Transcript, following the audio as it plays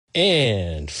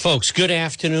And folks, good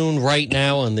afternoon right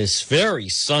now on this very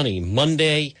sunny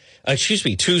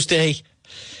Tuesday.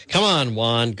 Come on,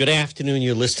 Juan. Good afternoon.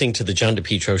 You're listening to the John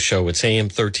DePietro Show. It's AM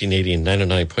 1380 and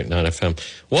 99.9 FM.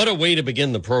 What a way to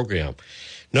begin the program.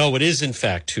 No, it is in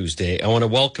fact Tuesday. I want to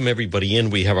welcome everybody in.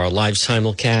 We have our live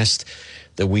simulcast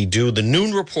that we do, the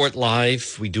Noon Report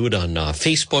Live. We do it on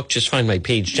Facebook. Just find my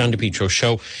page, John DePietro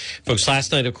Show. Folks,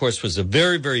 last night, of course, was a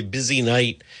very, very busy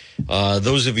night.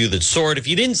 Those of you that saw it, if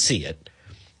you didn't see it,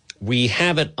 we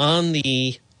have it on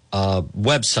the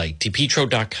website,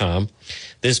 depetro.com.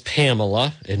 There's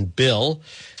Pamela and Bill.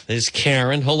 There's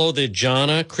Karen. Hello there,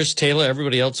 Jonna, Chris Taylor,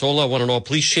 everybody else. Hola, one and all.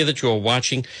 Please share that you are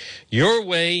watching your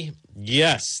way.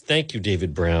 Yes. Thank you,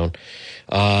 David Brown.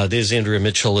 There's Andrea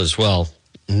Mitchell as well.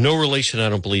 No relation, I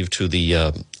don't believe, to the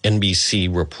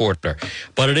NBC reporter.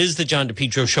 But it is the John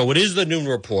DePietro Show. It is the Noon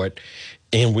Report.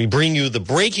 And we bring you the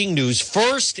breaking news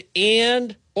first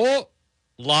and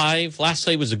live. Last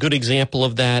night was a good example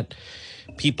of that.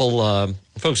 People,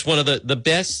 folks, one of the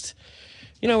best,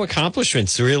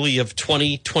 accomplishments really of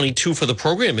 2022 for the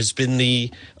program has been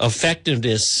the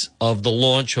effectiveness of the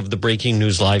launch of the breaking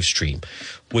news live stream,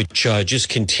 which just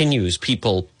continues.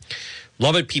 People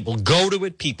love it. People go to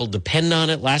it. People depend on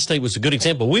it. Last night was a good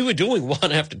example. We were doing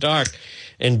one after dark,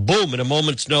 and boom, in a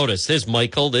moment's notice, there's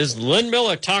Michael, there's Lynn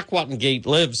Miller, Talkwatengate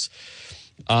lives.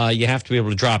 You have to be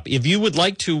able to drop. If you would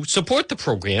like to support the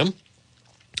program,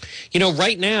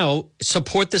 right now,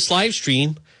 support this live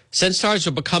stream. Sendstars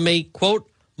will become a, quote,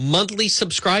 monthly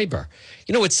subscriber.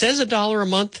 It says $1 a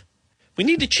month. We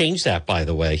need to change that, by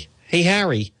the way. Hey,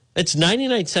 Harry. It's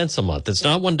 99 cents a month. It's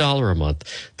not $1 a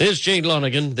month. There's Jade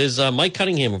Lonigan. There's Mike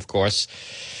Cunningham, of course.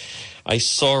 I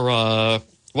saw,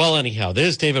 anyhow,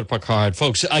 there's David Picard.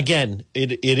 Folks, again,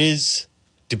 it is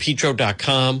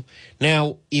depetro.com.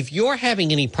 Now, if you're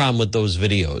having any problem with those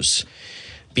videos,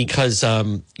 because,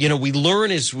 we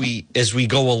learn as we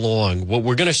go along, what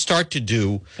we're going to start to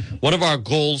do, one of our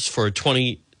goals for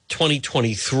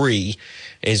 2023,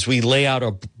 as we lay out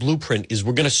our blueprint, is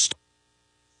we're going to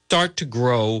start to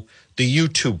grow the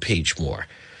YouTube page more.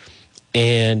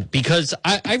 And because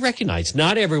I recognize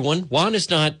not everyone, I'm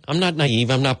not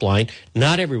naive, I'm not blind,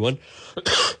 not everyone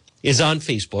is on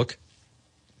Facebook.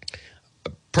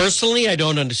 Personally, I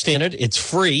don't understand it. It's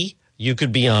free. You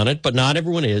could be on it, but not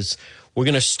everyone is. We're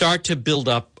going to start to build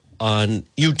up on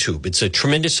YouTube. It's a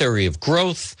tremendous area of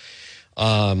growth.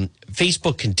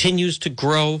 Facebook continues to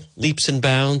grow leaps and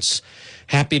bounds.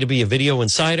 Happy to be a video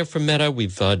insider for Meta.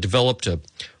 We've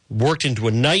worked into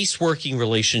a nice working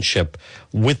relationship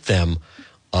with them,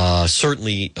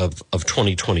 certainly of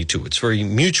 2022. It's very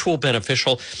mutual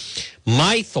beneficial.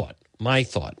 My thought,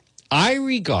 I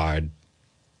regard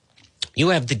you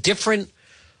have the different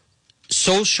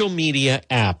social media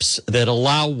apps that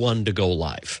allow one to go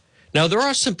live. Now, there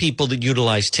are some people that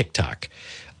utilize TikTok.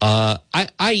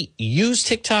 I use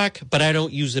TikTok, but I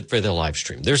don't use it for their live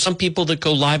stream. There's some people that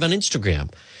go live on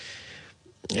Instagram.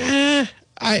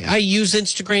 I use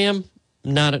Instagram,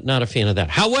 not a fan of that.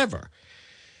 However,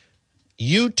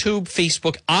 YouTube,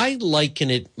 Facebook, I liken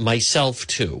it myself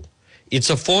to. It's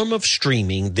a form of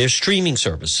streaming. They're streaming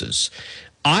services.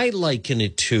 I liken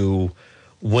it to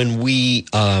when we,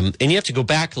 and you have to go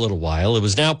back a little while. It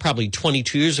was now probably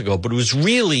 22 years ago, but it was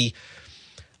really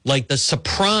like The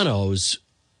Sopranos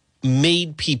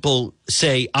made people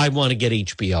say, I want to get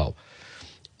HBO.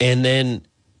 And then,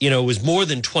 it was more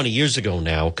than 20 years ago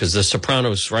now because The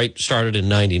Sopranos, started in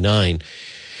 99.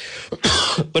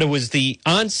 But it was the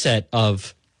onset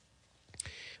of,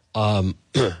 was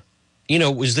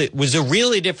there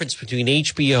really a difference between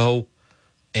HBO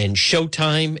and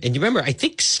Showtime? And you remember, I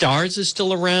think Starz is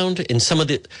still around in some of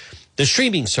the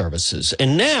streaming services.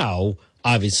 And now,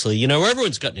 obviously,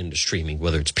 everyone's gotten into streaming,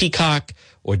 whether it's Peacock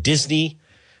or Disney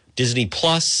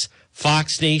Plus,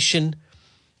 Fox Nation,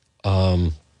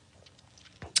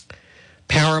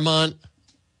 Paramount,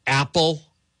 Apple,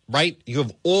 right? You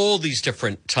have all these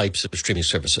different types of streaming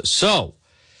services. So,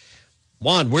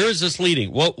 Juan, where is this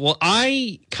leading? Well,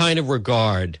 I kind of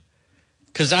regard,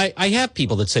 because I have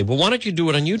people that say, well, why don't you do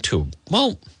it on YouTube?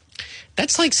 Well,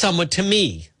 that's like someone, to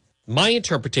me, my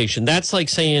interpretation, that's like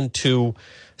saying to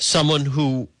someone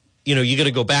who, you got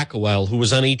to go back a while, who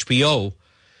was on HBO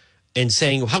and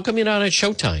saying, well, how come you're not on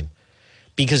Showtime?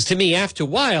 Because to me, after a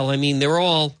while,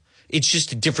 it's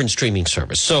just a different streaming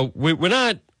service. So we're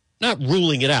not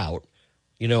ruling it out.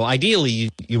 Ideally,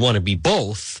 you want to be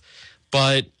both.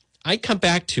 But I come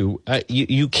back to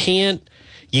you can't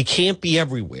be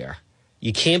everywhere.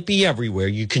 You can't be everywhere.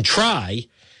 You can try.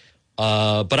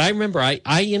 But I remember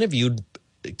I interviewed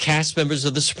cast members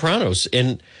of The Sopranos.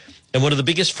 And one of the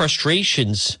biggest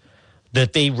frustrations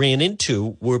that they ran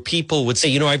into where people would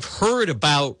say, I've heard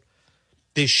about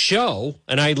this show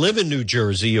and I live in New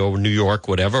Jersey or New York,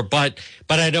 whatever, but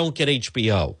I don't get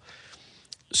HBO.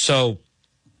 So,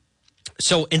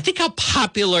 and think how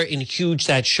popular and huge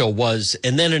that show was.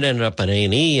 And then it ended up on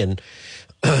A&E. And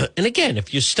again,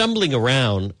 if you're stumbling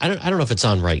around, I don't know if it's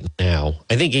on right now.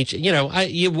 I think,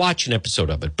 you watch an episode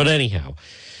of it. But anyhow,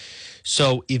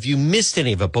 so if you missed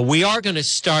any of it, but we are going to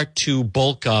start to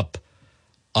bulk up.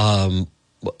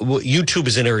 YouTube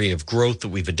is an area of growth that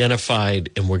we've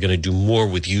identified, and we're going to do more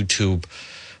with YouTube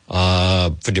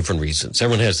for different reasons.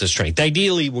 Everyone has their strength.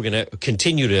 Ideally, we're going to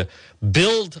continue to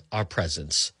build our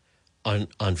presence on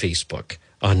Facebook,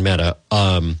 on Meta,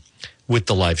 with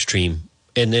the live stream.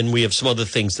 And then we have some other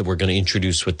things that we're going to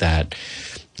introduce with that.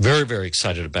 Very, very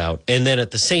excited about. And then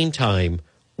at the same time,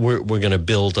 we're going to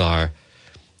build our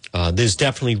there's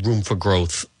definitely room for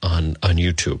growth on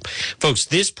YouTube. Folks,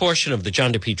 this portion of the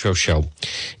John DePetro Show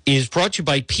is brought to you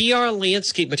by PR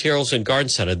Landscape Materials and Garden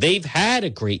Center. They've had a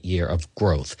great year of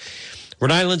growth.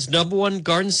 Rhode Island's #1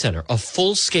 garden center, a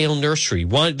full-scale nursery.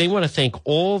 They want to thank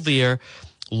all their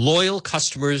loyal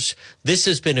customers. This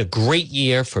has been a great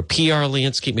year for PR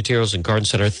Landscape Materials and Garden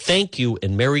Center. Thank you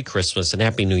and Merry Christmas and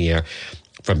Happy New Year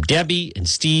from Debbie and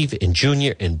Steve and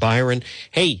Junior and Byron.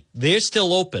 Hey, they're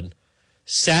still open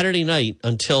Saturday night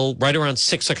until right around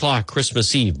 6 o'clock,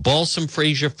 Christmas Eve. Balsam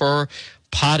Fraser fir,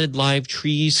 potted live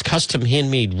trees, custom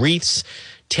handmade wreaths,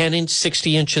 10-inch,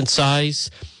 60-inch in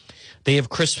size. They have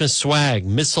Christmas swag,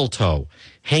 mistletoe,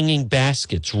 hanging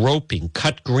baskets, roping,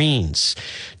 cut greens,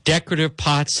 decorative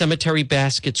pots, cemetery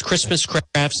baskets, Christmas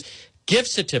crafts. Gift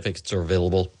certificates are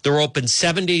available. They're open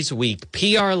 7 days a week.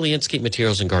 PR Landscape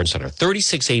Materials and Garden Center,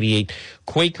 3688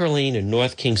 Quaker Lane in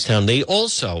North Kingstown.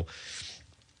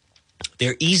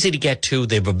 They're easy to get to.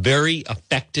 They have a very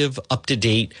effective,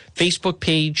 up-to-date Facebook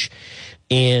page.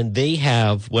 And they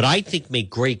have what I think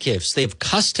make great gifts. They have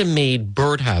custom-made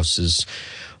birdhouses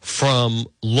from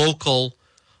local,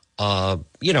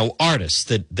 artists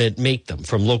that make them,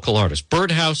 from local artists.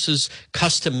 Birdhouses,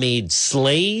 custom-made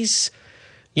sleighs.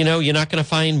 You're not going to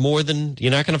find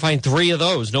you're not going to find 3 of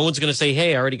those. No one's going to say,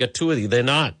 hey, I already got 2 of these. They're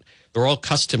not. They're all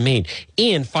custom made.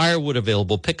 And firewood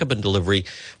available, pickup and delivery.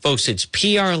 Folks, it's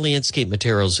PR Landscape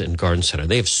Materials and Garden Center.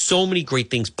 They have so many great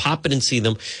things. Pop in and see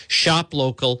them. Shop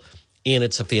local. And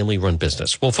it's a family-run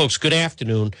business. Well, folks, good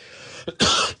afternoon.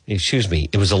 Excuse me.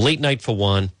 It was a late night for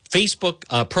Juan.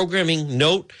 Facebook programming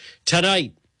note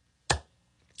tonight.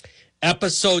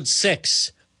 Episode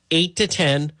 6, 8 to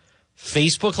 10.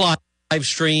 Facebook live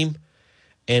stream.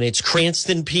 And it's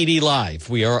Cranston PD Live.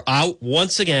 We are out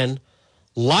once again.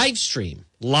 Live stream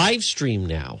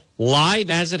now, live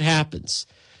as it happens.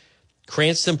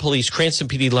 Cranston Police, Cranston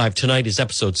PD Live tonight is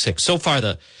episode 6. So far,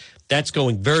 that's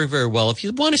going very, very well. If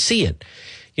you want to see it,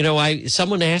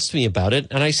 someone asked me about it,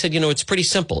 and I said, it's pretty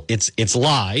simple. It's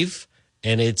live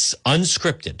and it's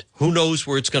unscripted. Who knows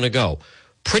where it's going to go?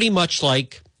 Pretty much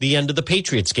like the end of the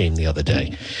Patriots game the other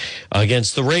day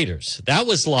against the Raiders. That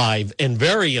was live and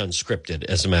very unscripted,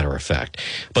 as a matter of fact.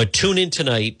 But tune in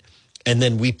tonight. And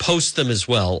then we post them as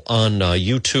well on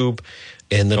YouTube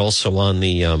and then also on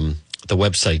the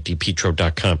website,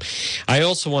 depetro.com. I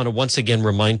also want to once again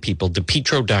remind people,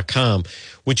 depetro.com,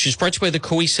 which is brought to you by the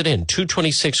Cohasset Inn,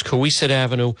 226 Cohasset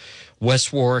Avenue,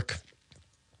 West Warwick.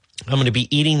 I'm going to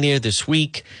be eating there this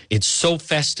week. It's so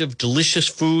festive, delicious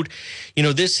food.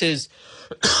 This is,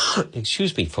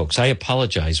 excuse me, folks, I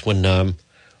apologize. When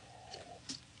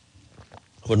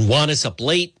Juan is up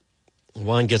late,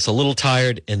 Juan gets a little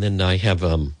tired, and then I have,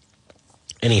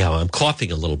 anyhow, I'm coughing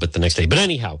a little bit the next day. But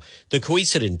anyhow, the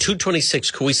Cohasset Inn,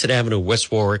 226 Cohasset Avenue, West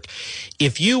Warwick.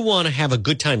 If you want to have a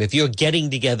good time, if you're getting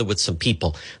together with some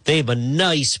people, they have a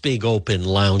nice big open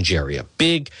lounge area.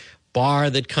 Big bar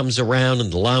that comes around,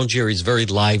 and the lounge area is very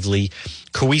lively.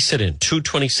 Cohasset Inn,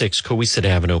 226 Cohasset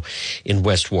Avenue in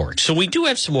West Warwick. So we do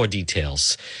have some more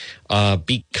details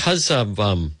because of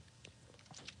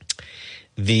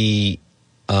the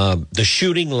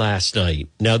shooting last night.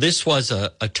 Now, this was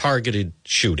a targeted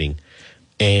shooting,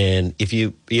 and if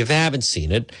you haven't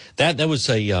seen it, that was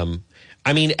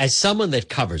as someone that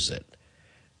covers it,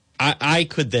 I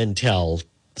could then tell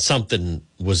something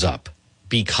was up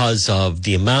because of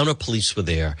the amount of police were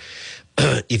there.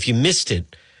 If you missed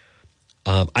it,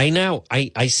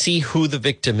 I see who the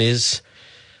victim is.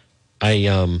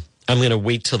 I'm going to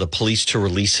wait till the police to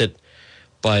release it.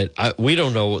 But we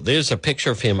don't know. There's a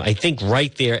picture of him, I think,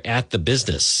 right there at the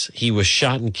business. He was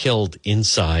shot and killed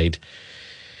inside.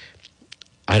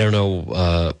 I don't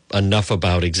know enough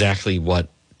about exactly what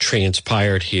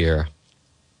transpired here,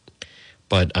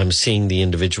 but I'm seeing the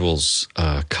individual's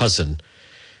cousin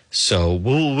So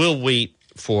we'll wait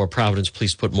for Providence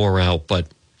Police to put more out, but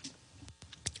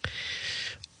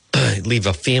leave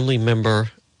a family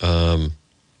member.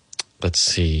 Let's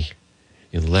see.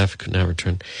 He left, could not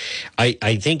return.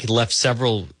 I think he left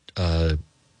several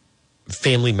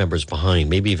family members behind,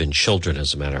 maybe even children,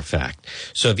 as a matter of fact.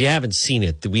 So if you haven't seen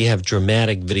it, we have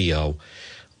dramatic video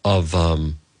of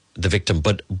the victim.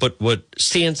 But what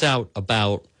stands out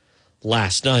about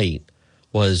last night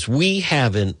was we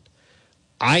haven't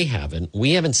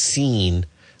seen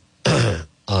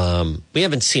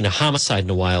a homicide in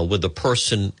a while where the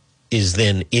person is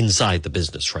then inside the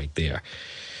business right there.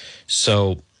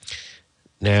 So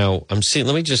now I'm seeing,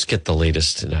 let me just get the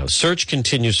latest now. Search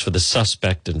continues for the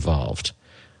suspect involved.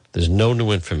 There's no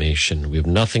new information. We have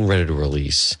nothing ready to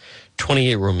release.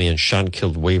 28-year-old man shot and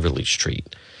killed Waverly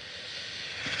Street.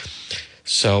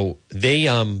 So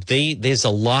there's a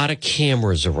lot of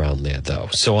cameras around there, though.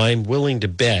 So I'm willing to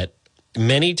bet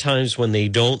many times when they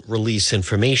don't release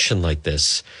information like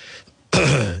this,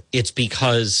 it's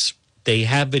because they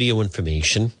have video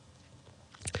information.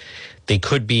 They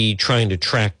could be trying to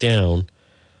track down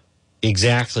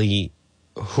exactly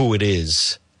who it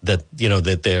is that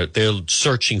they're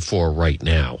searching for right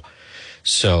now.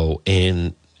 So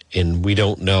and we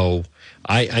don't know.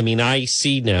 I mean I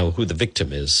see now who the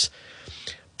victim is,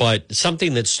 but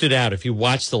something that stood out, if you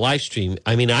watch the live stream,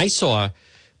 I mean I saw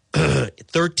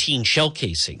 13 shell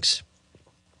casings.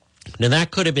 Now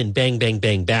that could have been bang bang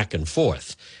bang back and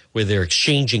forth where they're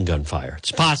exchanging gunfire.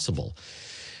 It's possible.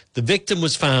 The victim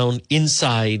was found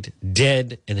inside,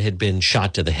 dead, and had been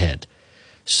shot to the head.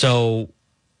 So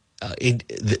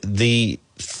the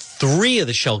three of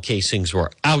the shell casings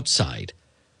were outside.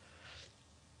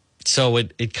 So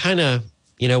it kind of,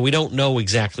 we don't know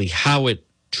exactly how it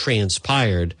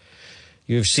transpired.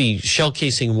 You see shell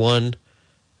casing 1,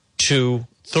 2,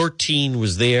 13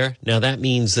 was there. Now that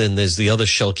means then there's the other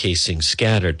shell casing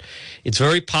scattered. It's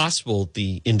very possible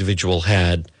the individual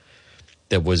that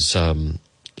was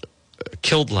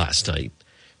killed last night,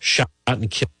 shot and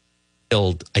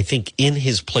killed, I think, in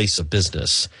his place of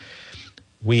business.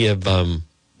 We have, no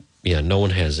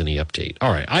one has any update.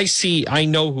 All right, I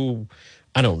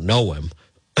don't know him,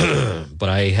 but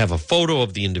I have a photo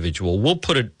of the individual. We'll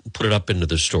put it up into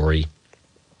the story.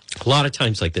 A lot of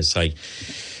times like this, I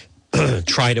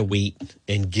try to wait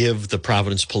and give the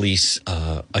Providence Police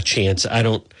a chance. I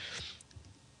don't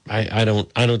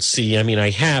see, I mean, I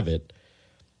have it.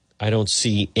 I don't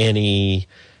see any,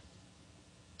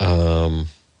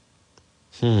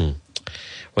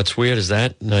 what's weird is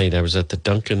that night I was at the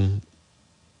Dunkin'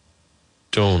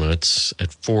 Donuts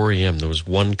at 4 a.m. There was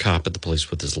one cop at the place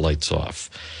with his lights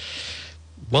off.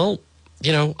 Well,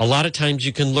 a lot of times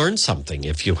you can learn something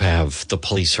if you have the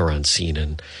police are on scene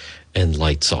and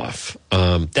lights off.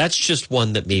 That's just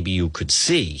one that maybe you could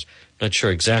see. Not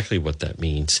sure exactly what that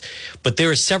means. But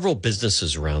there are several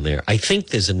businesses around there. I think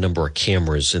there's a number of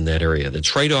cameras in that area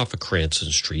that's right off of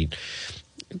Cranston Street.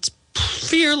 It's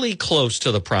fairly close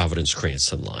to the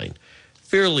Providence-Cranston line.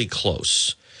 Fairly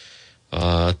close.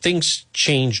 Things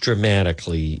change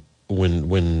dramatically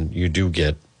when you do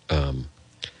get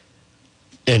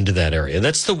into that area.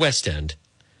 That's the West End.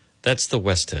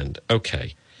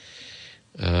 Okay.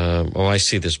 I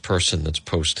see this person that's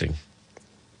posting.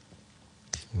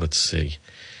 Let's see.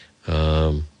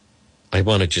 I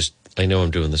know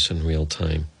I'm doing this in real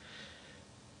time.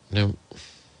 No.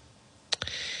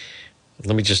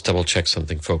 Let me just double check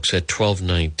something, folks. At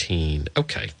 12:19.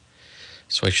 Okay.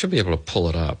 So I should be able to pull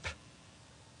it up.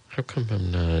 How come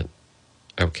I'm not?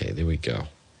 Okay, there we go.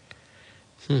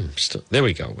 There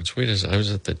we go. What's weird is I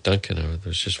was at the Dunkin'. There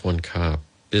was just one cop.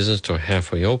 Business store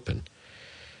halfway open.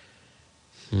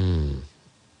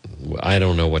 I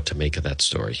don't know what to make of that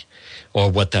story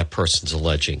or what that person's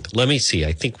alleging. Let me see.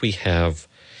 I think we have.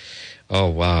 Oh,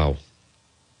 wow.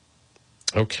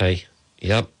 Okay.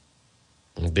 Yep.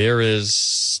 There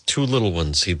is 2 little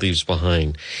ones he leaves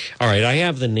behind. All right. I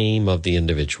have the name of the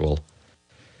individual.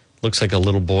 Looks like a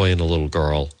little boy and a little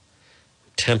girl.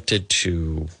 Tempted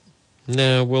to.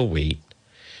 No, we'll wait.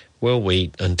 We'll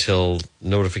wait until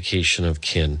notification of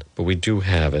kin. But we do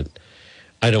have it.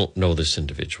 I don't know this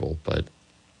individual, but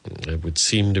it would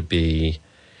seem to be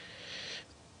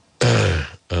not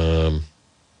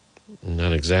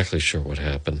exactly sure what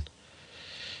happened.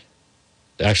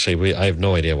 Actually, I have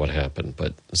no idea what happened,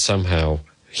 but somehow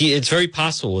it's very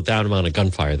possible with that amount of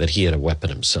gunfire that he had a weapon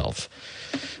himself.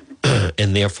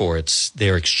 And therefore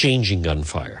they're exchanging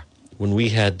gunfire. When we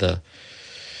had the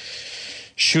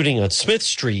shooting on Smith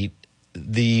Street,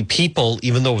 the people,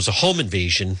 even though it was a home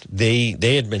invasion, they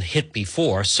had been hit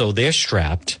before, so they're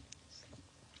strapped.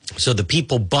 So the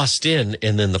people bust in,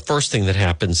 and then the first thing that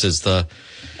happens is the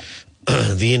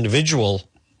individual,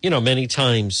 many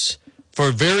times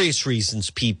for various reasons,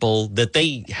 people that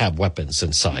they have weapons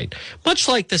inside, much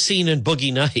like the scene in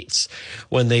Boogie Nights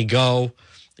when they go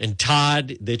and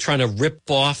Todd, they're trying to rip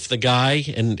off the guy.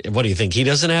 And what do you think? He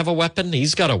doesn't have a weapon?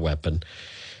 He's got a weapon.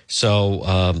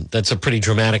 So that's a pretty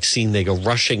dramatic scene. They go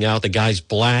rushing out. The guy's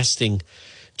blasting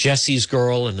Jesse's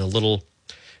girl, and a little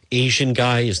Asian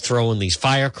guy is throwing these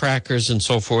firecrackers and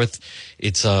so forth.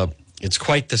 It's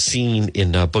quite the scene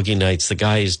in Boogie Nights. The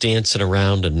guy is dancing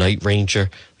around, a night ranger,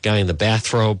 the guy in the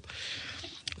bathrobe.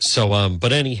 So,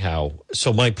 but anyhow,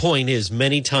 so my point is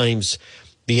many times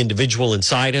the individual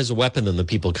inside has a weapon and the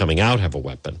people coming out have a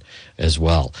weapon as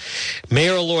well.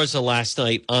 Mayor Elorza last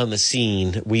night on the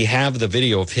scene. We have the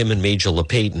video of him and Major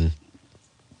LePayton.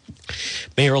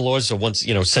 Mayor Elorza once,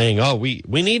 saying, "Oh, we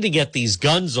need to get these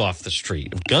guns off the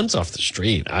street." Guns off the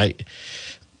street. Well,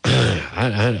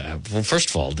 first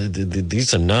of all,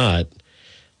 these are not.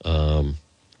 They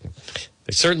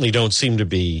certainly don't seem to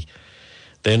be.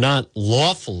 They're not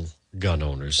lawful gun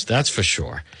owners. That's for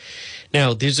sure.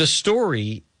 Now, there's a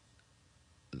story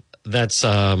that's.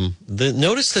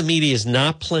 Notice the media is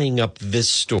not playing up this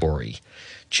story.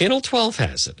 Channel 12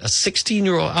 has it. A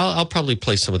 16-year-old, I'll probably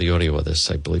play some of the audio of this,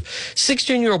 I believe.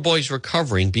 16-year-old boy is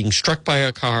recovering, being struck by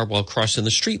a car while crossing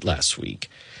the street last week.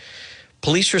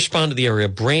 Police responded to the area,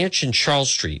 Branch and Charles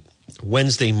Street,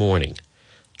 Wednesday morning.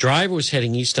 Driver was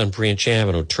heading east on Branch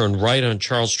Avenue, turned right on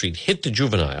Charles Street, hit the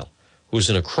juvenile, who was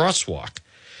in a crosswalk.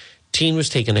 Teen was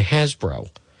taken to Hasbro.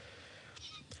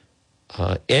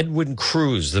 Edwin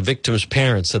Cruz, the victim's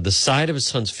parent, said the side of his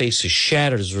son's face is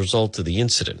shattered as a result of the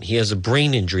incident. He has a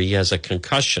brain injury. He has a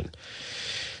concussion.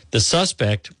 The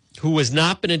suspect, who has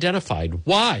not been identified.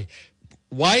 Why?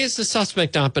 Why has the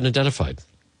suspect not been identified?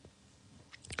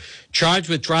 Charged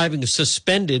with driving a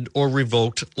suspended or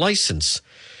revoked license.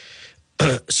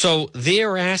 So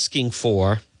they're asking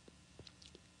for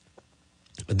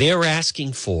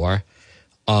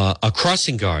a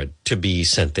crossing guard to be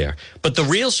sent there. But the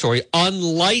real story,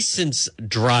 unlicensed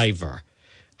driver.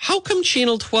 How come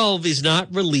Channel 12 is not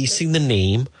releasing the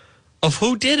name of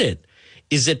who did it?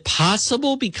 Is it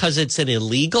possible because it's an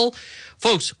illegal?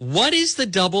 Folks, what is the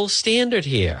double standard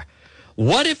here?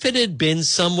 What if it had been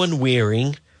someone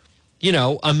wearing,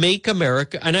 a Make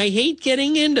America, and I hate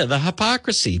getting into the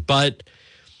hypocrisy, but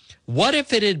what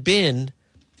if it had been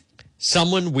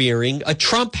someone wearing a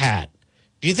Trump hat?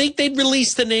 Do you think they'd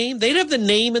release the name? They'd have the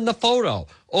name in the photo.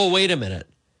 Oh, wait a minute.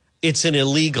 It's an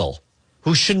illegal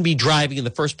who shouldn't be driving in the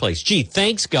first place. Gee,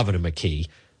 thanks, Governor McKee.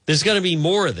 There's going to be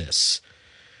more of this.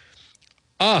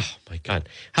 Oh, my God.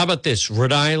 How about this?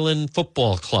 Rhode Island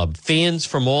Football Club. Fans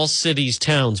from all cities,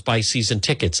 towns buy season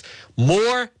tickets.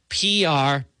 More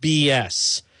PR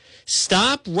BS.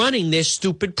 Stop running this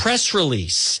stupid press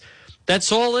release.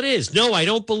 That's all it is. No, I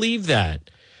don't believe that.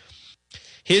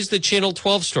 Here's the Channel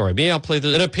 12 story. Maybe I'll play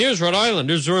this. It appears Rhode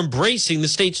Islanders are embracing the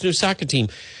state's new soccer team.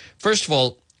 First of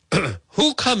all,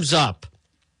 who comes up?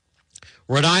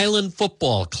 Rhode Island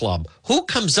Football Club. Who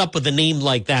comes up with a name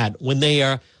like that when they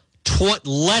are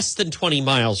less than 20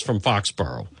 miles from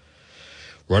Foxborough?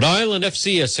 Rhode Island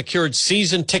FC has secured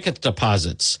season ticket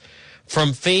deposits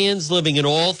from fans living in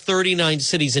all 39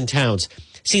 cities and towns.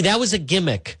 See, that was a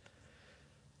gimmick.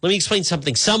 Let me explain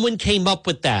something. Someone came up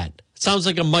with that. Sounds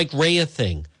like a Mike Rea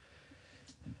thing.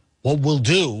 What we'll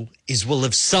do is we'll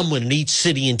have someone in each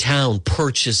city and town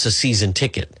purchase a season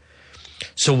ticket.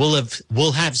 So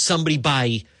we'll have somebody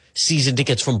buy season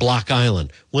tickets from Block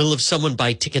Island. We'll have someone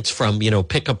buy tickets from,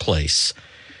 pick a place.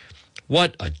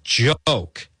 What a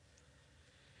joke.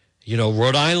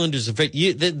 Rhode Island is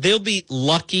they'll be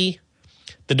lucky.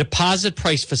 The deposit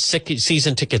price for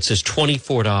season tickets is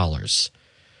 $24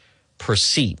 per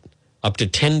seat. Up to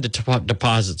 10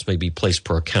 deposits may be placed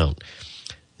per account.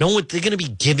 They're going to be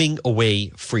giving away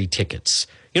free tickets.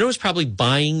 Who's probably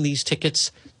buying these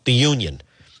tickets? The union.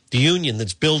 The union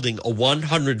that's building a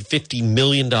 $150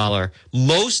 million,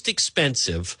 most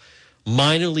expensive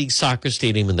minor league soccer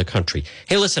stadium in the country.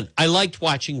 Hey, listen, I liked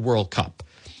watching World Cup.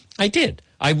 I did.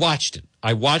 I watched it.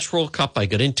 I watched World Cup. I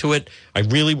got into it. I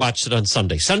really watched it on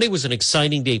Sunday. Sunday was an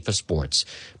exciting day for sports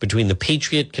between the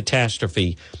Patriot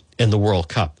catastrophe and the World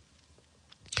Cup.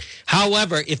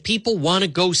 However, if people want to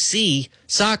go see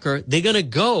soccer, they're going to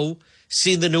go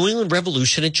see the New England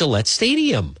Revolution at Gillette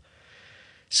Stadium.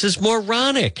 This is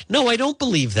moronic. No, I don't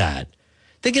believe that.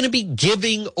 They're going to be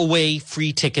giving away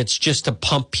free tickets just to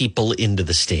pump people into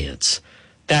the stands.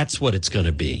 That's what it's going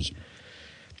to be.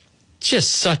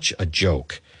 Just such a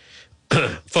joke.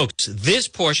 Folks, this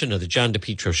portion of the John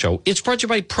DePetro Show is brought to you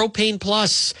by Propane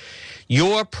Plus.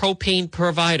 Your propane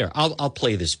provider. I'll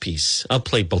play this piece. I'll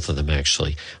play both of them,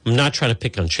 actually. I'm not trying to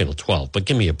pick on Channel 12, but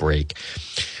give me a break.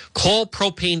 Call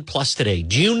Propane Plus today.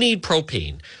 Do you need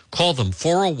propane? Call them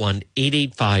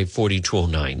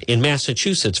 401-885-4209. In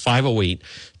Massachusetts,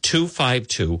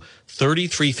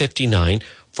 508-252-3359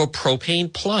 for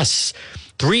Propane Plus.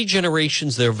 3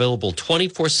 generations. They're available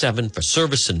 24/7 for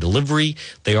service and delivery.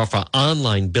 They offer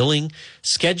online billing.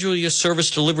 Schedule your service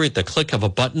delivery at the click of a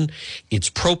button. It's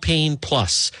Propane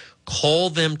Plus. Call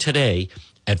them today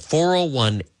at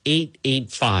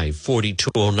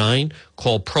 401-885-4209.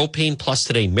 Call Propane Plus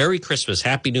today. Merry Christmas,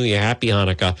 Happy New Year, Happy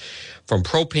Hanukkah from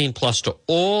Propane Plus to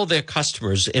all their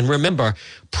customers. And remember,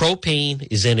 propane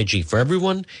is energy for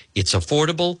everyone. It's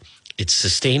affordable. It's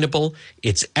sustainable.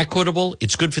 It's equitable.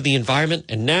 It's good for the environment.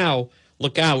 And now,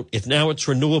 look out, if now it's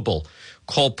renewable.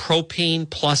 Call Propane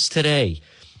Plus today.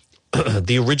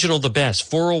 The original, the best,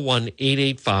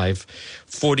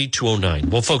 401-885-4209.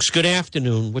 Well, folks, good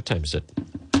afternoon. What time is it?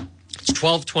 It's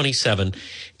 12:27.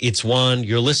 It's Juan.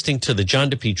 You're listening to the John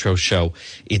DePietro Show.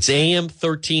 It's AM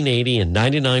 1380 and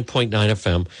 99.9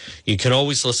 FM. You can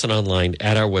always listen online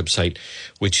at our website,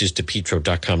 which is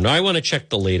DePietro.com. Now, I want to check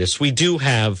the latest. We do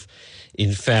have,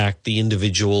 in fact, the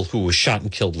individual who was shot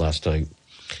and killed last night.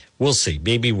 We'll see.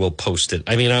 Maybe we'll post it.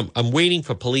 I mean, I'm waiting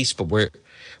for police, but we're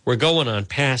going on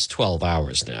past 12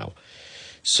 hours now.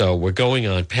 So we're going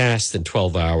on past than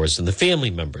 12 hours, and the family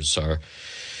members are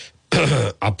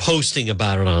posting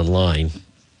about it online,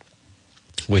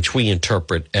 which we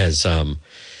interpret as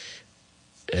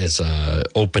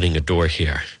opening a door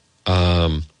here.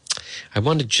 I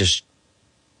want to just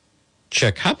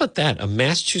check. How about that? A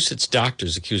Massachusetts doctor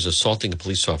is accused of assaulting a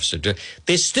police officer.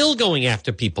 They're still going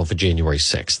after people for January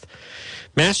 6th.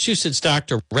 Massachusetts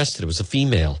doctor arrested. It was a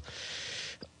female.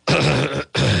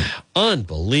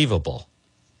 Unbelievable.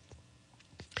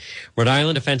 Rhode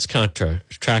Island defense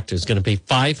contractor is going to pay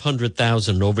 $500,000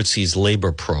 in overseas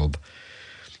labor probe.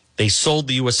 They sold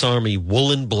the U.S. Army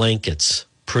woolen blankets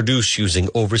produced using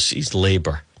overseas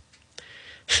labor.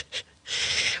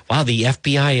 Wow, the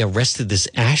FBI arrested this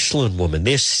Ashland woman.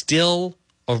 They're still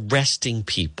arresting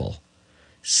people.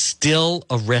 Still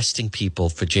arresting people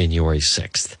for January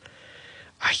 6th.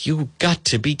 You got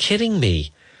to be kidding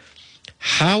me.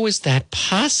 How is that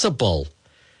possible?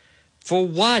 For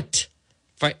what?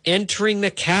 For entering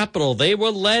the Capitol. They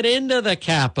were let into the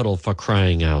Capitol, for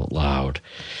crying out loud.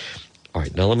 All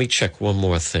right, now let me check one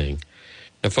more thing.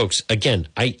 Now, folks, again,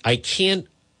 I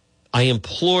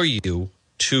implore you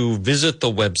to visit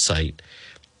the website,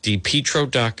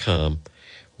 depetro.com,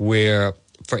 where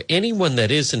for anyone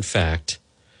that is, in fact,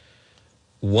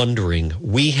 wondering,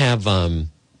 we have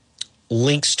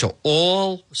links to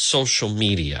all social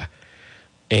media,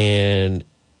 and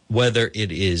whether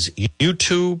it is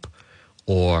YouTube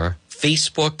or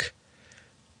Facebook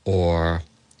or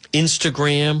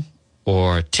Instagram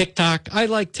or TikTok. I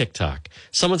like TikTok.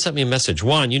 Someone sent me a message.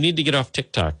 Juan, you need to get off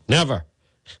TikTok. Never.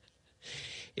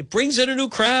 It brings in a new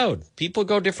crowd. People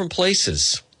go different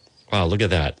places. Wow, look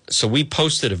at that. So we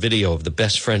posted a video of the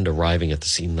best friend arriving at the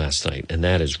scene last night, and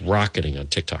that is rocketing on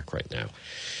TikTok right now.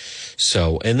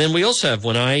 So, and then we also have,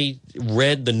 when I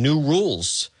read the new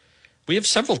rules, we have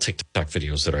several TikTok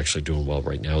videos that are actually doing well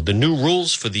right now. The new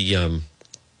rules for the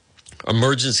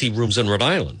emergency rooms in Rhode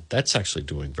Island, that's actually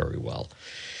doing very well.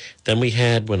 Then we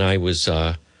had, when I was,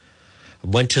 there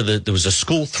was a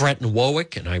school threat in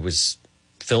Warwick, and I was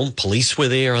filmed. Police were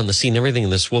there on the scene and everything,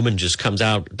 and this woman just comes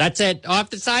out, that's it,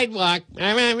 off the sidewalk.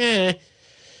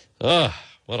 Oh,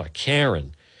 what a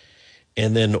Karen.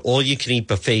 And then All You Can Eat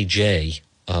Buffet J.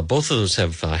 Both of those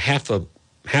have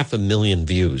half a million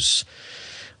views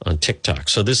on TikTok.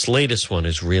 So this latest one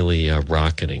is really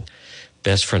rocketing.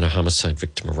 Best friend of homicide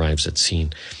victim arrives at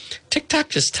scene.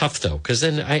 TikTok is tough, though, because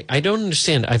then I don't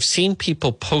understand. I've seen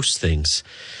people post things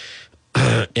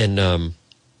and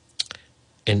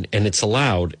it's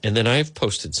allowed, and then I've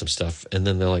posted some stuff, and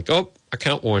then they're like, oh,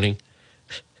 account warning.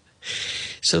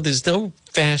 So there's no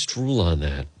fast rule on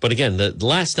that. But again, the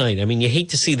last night, I mean, you hate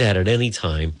to see that at any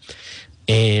time.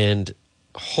 And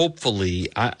hopefully,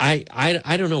 I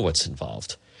don't know what's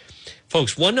involved.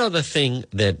 Folks, one other thing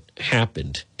that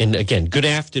happened, and again, good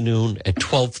afternoon at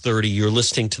 12:30. You're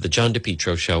listening to the John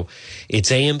DePietro Show.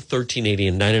 It's AM 1380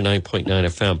 and 99.9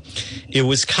 FM. It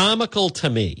was comical to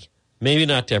me, maybe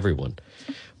not to everyone,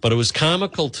 but it was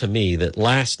comical to me that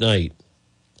last night,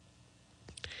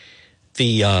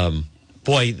 the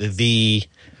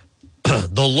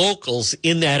locals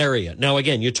in that area. Now,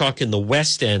 again, you're talking the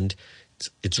West End.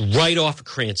 It's right off of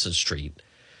Cranston Street.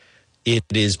 It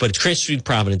is, but it's Cranston Street,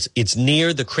 Providence. It's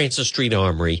near the Cranston Street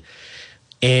Armory.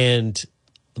 And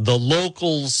the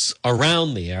locals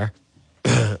around there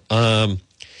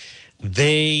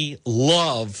They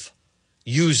love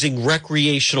using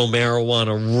recreational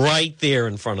marijuana right there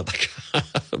in front of the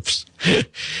cops.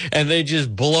 And they're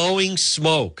just blowing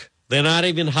smoke. They're not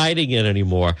even hiding it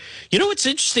anymore. You know what's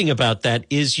interesting about that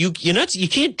is you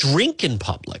can't drink in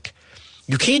public.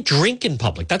 You can't drink in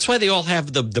public. That's why they all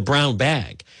have the brown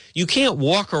bag. You can't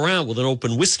walk around with an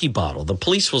open whiskey bottle. The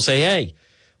police will say, hey,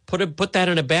 put that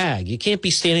in a bag. You can't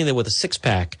be standing there with a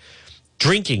six-pack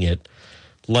drinking it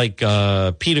like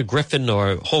Peter Griffin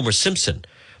or Homer Simpson.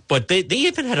 But they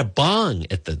even had a bong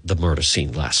at the murder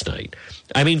scene last night.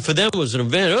 I mean, for them it was an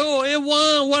event. Oh, it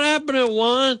won. What happened? It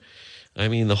won. I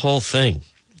mean, the whole thing.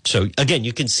 So, again,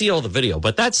 you can see all the video.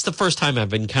 But that's the first time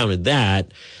I've encountered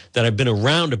that I've been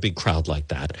around a big crowd like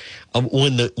that.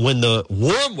 When the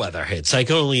warm weather hits, I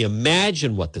can only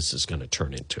imagine what this is going to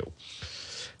turn into.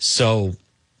 So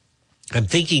I'm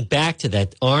thinking back to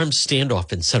that armed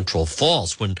standoff in Central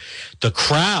Falls when the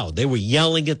crowd, they were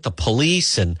yelling at the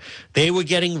police and they were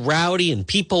getting rowdy and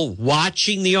people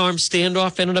watching the armed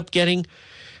standoff ended up getting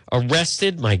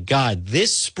arrested. My God,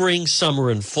 this spring, summer,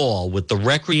 and fall with the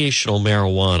recreational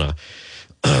marijuana,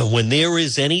 when there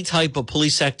is any type of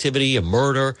police activity, a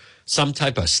murder, some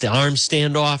type of armed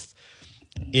standoff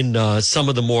in some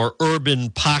of the more urban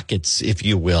pockets, if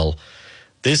you will,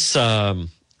 this ought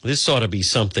to be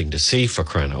something to see for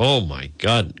crying. Oh, my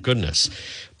goodness.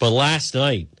 But last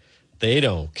night, they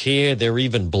don't care. They're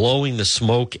even blowing the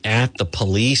smoke at the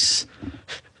police.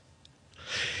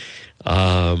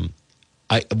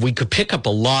 We could pick up a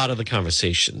lot of the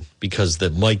conversation because the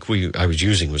mic I was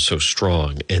using was so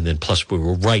strong. And then plus we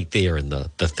were right there in the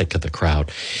thick of the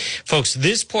crowd. Folks,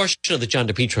 this portion of the John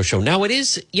DePietro Show, now it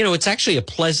is, it's actually a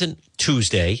pleasant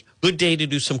Tuesday. Good day to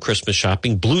do some Christmas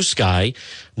shopping. Blue sky,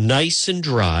 nice and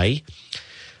dry.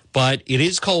 But it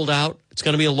is cold out. It's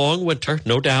going to be a long winter,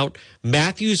 no doubt.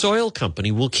 Matthews Oil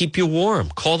Company will keep you warm.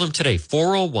 Call them today,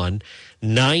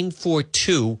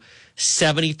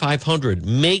 401-942-7500.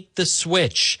 Make the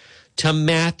switch to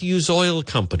Matthews Oil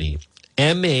Company.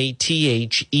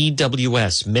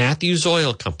 MATHEWS. Matthews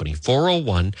Oil Company.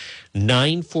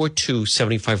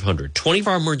 401-942-7500.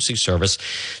 24-hour emergency service.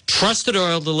 Trusted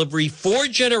oil delivery. 4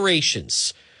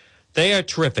 generations. They are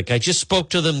terrific. I just spoke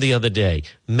to them the other day.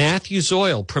 Matthews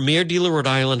Oil, premier dealer, Rhode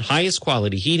Island, highest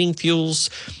quality heating fuels.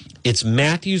 It's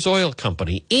Matthews Oil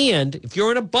Company. And if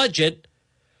you're in a budget,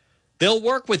 they'll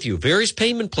work with you. Various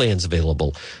payment plans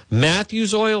available.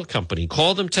 Matthews Oil Company.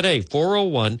 Call them today,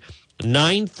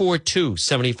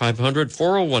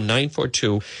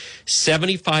 401-942-7500,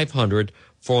 401-942-7500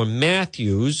 for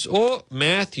Matthews or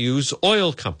Matthews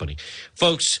Oil Company.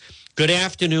 Folks, good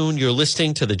afternoon. You're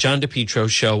listening to the John DePietro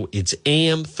Show. It's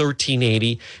AM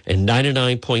 1380 and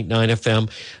 99.9 FM.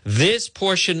 This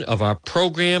portion of our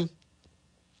program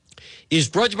is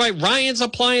brought to you by Ryan's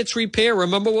Appliance Repair.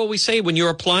 Remember what we say, when your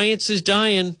appliance is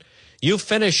dying, you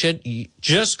finish it. You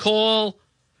just call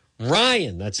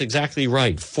Ryan. That's exactly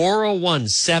right.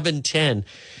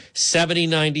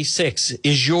 401-710-7096.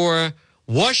 Is your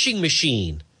washing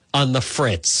machine on the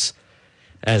fritz,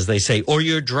 as they say, or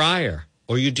your dryer,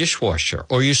 or your dishwasher,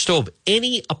 or your stove,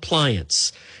 any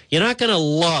appliance? You're not going to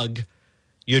lug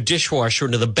your dishwasher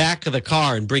into the back of the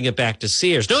car and bring it back to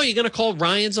Sears. No, you're going to call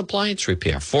Ryan's Appliance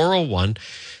Repair,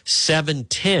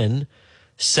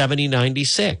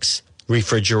 401-710-7096.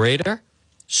 Refrigerator,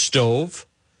 stove,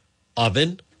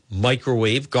 oven,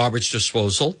 microwave, garbage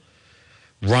disposal.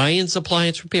 Ryan's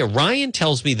Appliance Repair. Ryan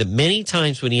tells me that many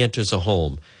times when he enters a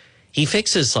home, he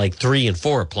fixes like 3 and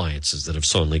 4 appliances that have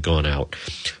suddenly gone out.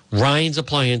 Ryan's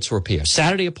Appliance Repair.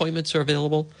 Saturday appointments are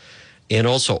available. And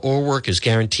also, all work is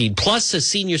guaranteed. Plus, a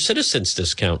senior citizens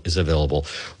discount is available.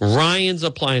 Ryan's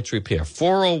Appliance Repair,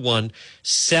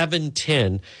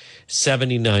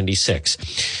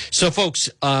 401-710-7096. So, folks,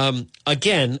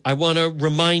 again, I want to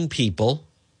remind people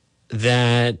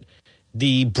that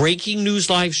the breaking news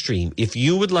live stream, if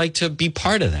you would like to be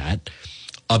part of that,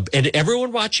 and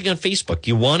everyone watching on Facebook,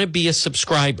 you want to be a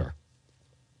subscriber.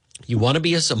 You want to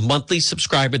be a monthly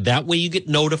subscriber. That way you get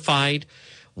notified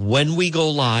when we go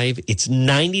live. It's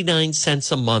 99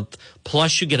 cents a month,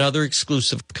 plus you get other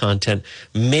exclusive content.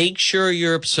 Make sure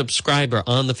you're a subscriber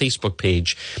on the Facebook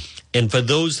page. And for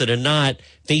those that are not,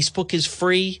 Facebook is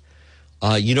free.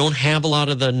 You don't have a lot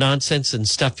of the nonsense and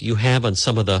stuff you have on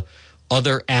some of the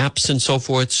other apps and so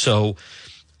forth. So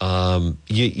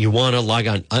you want to log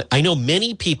on. I know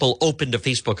many people opened a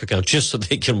Facebook account just so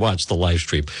they can watch the live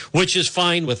stream, which is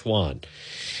fine with Juan.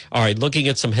 All right, looking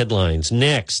at some headlines.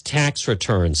 Next, tax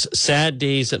returns. Sad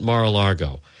days at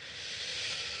Mar-a-Lago.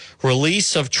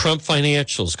 Release of Trump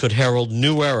financials could herald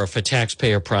new era for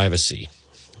taxpayer privacy.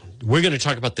 We're going to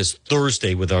talk about this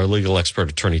Thursday with our legal expert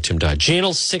attorney, Tim Dodd.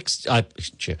 January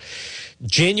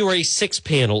 6th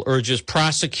panel urges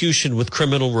prosecution with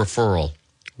criminal referral.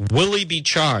 Will he be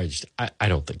charged? I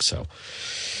don't think so.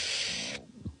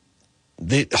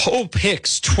 The Hope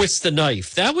Hicks twist the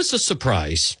knife. That was a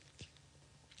surprise.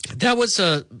 That was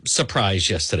a surprise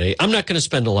yesterday. I'm not going to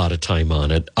spend a lot of time on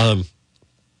it.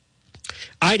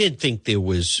 I didn't think there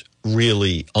was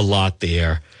really a lot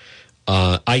there.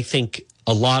 I think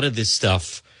a lot of this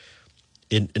stuff,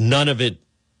 none of it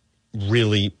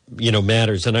really,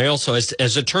 matters. And I also,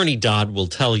 as Attorney Dodd will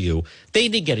tell you, they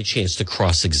didn't get a chance to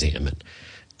cross-examine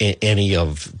any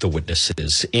of the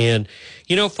witnesses. And,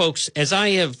 folks, as I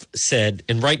have said,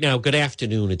 and right now, good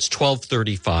afternoon, it's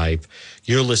 12:35.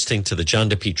 You're listening to the John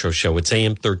DePetro Show. It's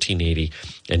AM 1380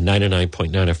 and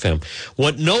 99.9 FM.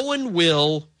 What no one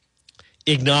will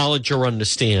acknowledge or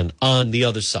understand on the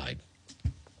other side,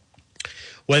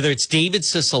 whether it's David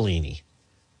Cicilline,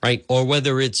 right, or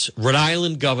whether it's Rhode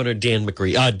Island Governor Dan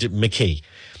McKee,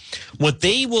 what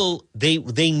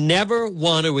they never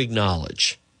want to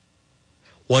acknowledge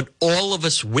what all of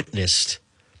us witnessed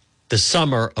the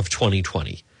summer of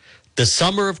 2020, the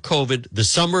summer of COVID, the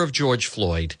summer of George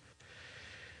Floyd.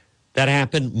 That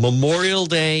happened Memorial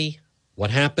Day,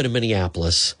 what happened in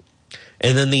Minneapolis,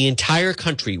 and then the entire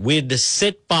country. We had to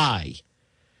sit by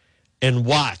and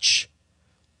watch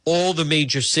all the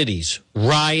major cities,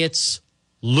 riots,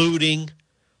 looting,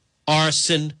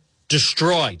 arson,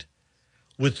 destroyed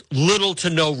with little to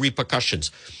no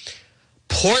repercussions.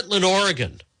 Portland,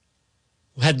 Oregon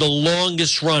had the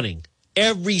longest running.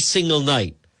 Every single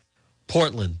night,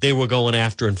 Portland, they were going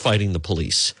after and fighting the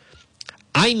police.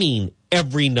 I mean,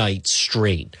 every night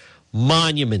straight.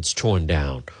 Monuments torn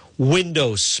down,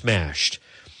 windows smashed.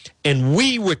 And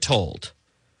we were told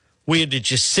we had to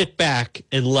just sit back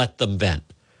and let them vent.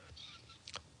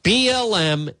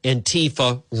 BLM and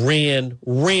Antifa ran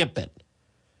rampant,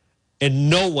 and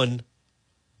no one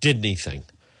did anything.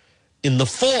 In the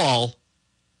fall,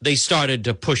 they started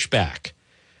to push back.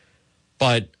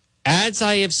 But as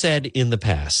I have said in the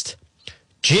past,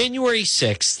 January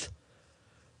 6th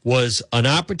was an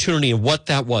opportunity, and what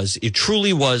that was, it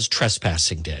truly was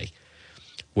trespassing day,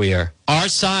 where our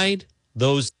side,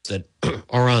 those that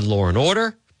are on law and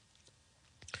order,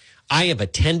 I have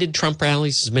attended Trump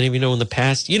rallies, as many of you know, in the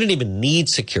past. You didn't even need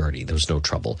security. There was no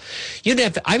trouble.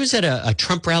 I was at a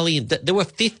Trump rally, and there were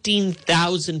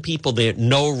 15,000 people there,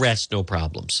 no arrests, no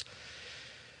problems.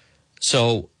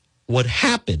 So what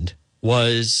happened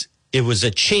was it was a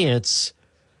chance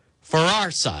for our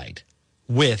side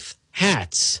with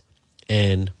hats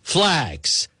and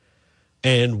flags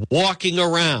and walking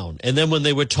around. And then when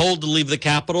they were told to leave the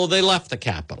Capitol, they left the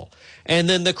Capitol. And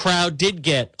then the crowd did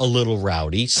get a little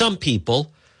rowdy. Some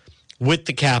people with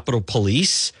the Capitol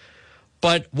Police,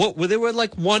 but there were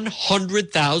like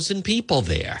 100,000 people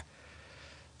there.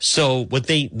 So what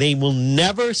they will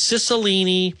never,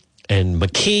 Cicilline and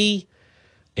McKee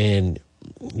and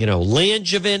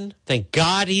Langevin, thank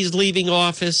God he's leaving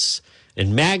office,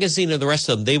 and Magazine and the rest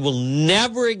of them, they will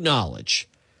never acknowledge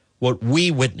what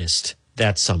we witnessed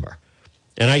that summer.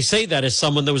 And I say that as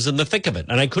someone that was in the thick of it.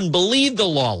 And I couldn't believe the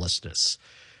lawlessness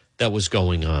that was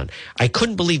going on. I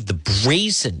couldn't believe the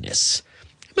brazenness.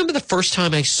 I remember the first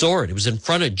time I saw it. It was in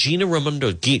front of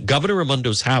Governor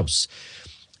Raimondo's house.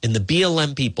 And the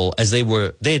BLM people, as they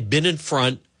had been in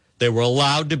front, they were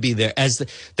allowed to be there.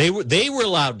 They were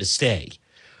allowed to stay.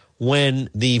 When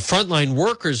the frontline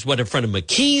workers went in front of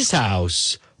McKee's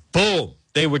house, boom,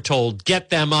 they were told,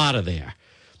 get them out of there.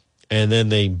 And then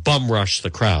they bum rushed the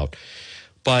crowd.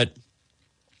 But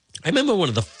I remember one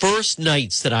of the first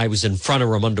nights that I was in front of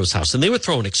Raimondo's house, and they were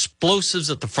throwing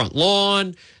explosives at the front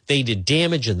lawn. They did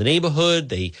damage in the neighborhood.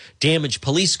 They damaged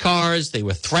police cars. They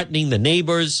were threatening the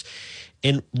neighbors.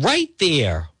 And right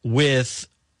there with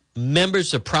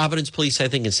members of Providence Police, I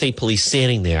think, and state police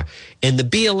standing there, and the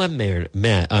BLM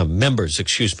members,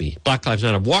 Black Lives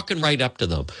Matter, walking right up to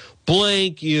them.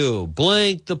 Blank you,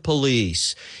 blank the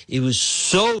police. It was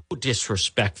so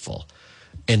disrespectful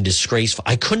and disgraceful.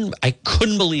 I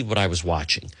couldn't believe what I was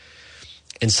watching.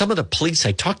 And some of the police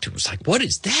I talked to was like, what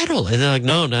is that all? And they're like,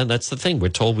 no, that's the thing. We're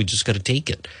told we just got to take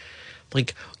it.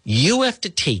 Like, you have to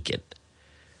take it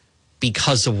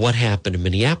because of what happened in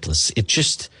Minneapolis.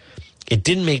 It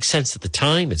didn't make sense at the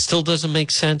time. It still doesn't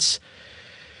make sense.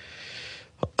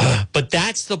 But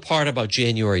that's the part about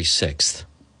January 6th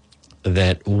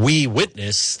that we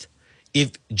witnessed.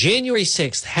 If January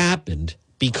 6th happened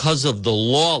because of the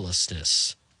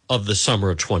lawlessness of the summer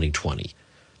of 2020,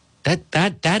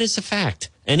 that is a fact.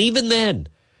 And even then,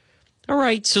 all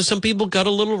right, so some people got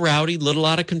a little rowdy, little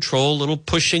out of control, little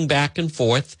pushing back and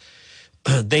forth.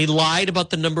 They lied about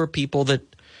the number of people that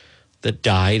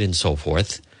died and so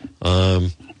forth.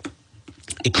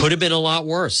 It could have been a lot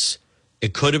worse.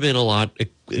 It could have been a lot.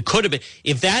 It could have been,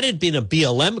 if that had been a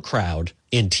BLM crowd,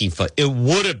 Antifa, it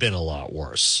would have been a lot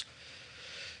worse.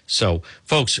 So,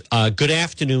 folks, good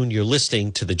afternoon. You're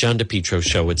listening to the John DePietro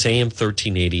Show. It's AM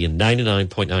 1380 and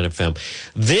 99.9 FM.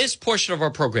 This portion of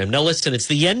our program, now listen, it's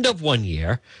the end of one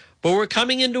year, but we're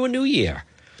coming into a new year.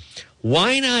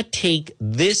 Why not take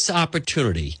this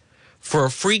opportunity for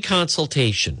a free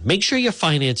consultation? Make sure your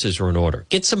finances are in order.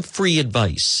 Get some free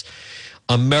advice.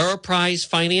 Ameriprise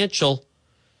Financial,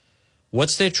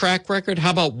 what's their track record?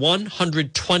 How about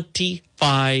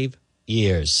 125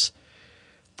 years?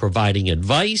 Providing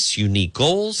advice, unique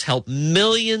goals, help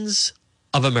millions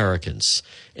of Americans.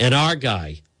 And our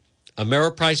guy,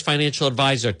 Ameriprise Financial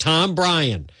Advisor, Tom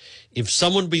Bryan, if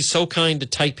someone would be so kind to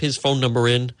type his phone number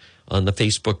in on the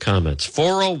Facebook comments,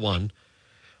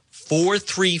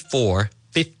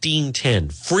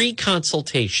 401-434-1510. Free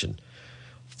consultation,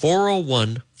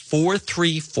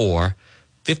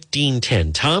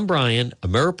 401-434-1510. Tom Bryan,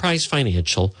 Ameriprise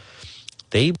Financial,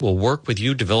 they will work with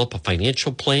you, develop a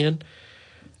financial plan,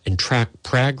 and track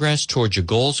progress towards your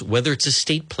goals, whether it's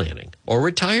estate planning or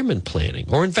retirement planning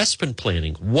or investment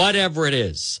planning, whatever it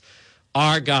is.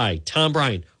 Our guy, Tom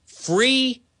Bryan,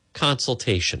 free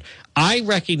consultation. I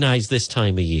recognize this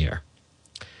time of year,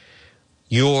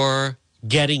 you're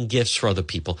getting gifts for other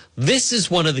people. This is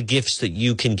one of the gifts that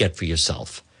you can get for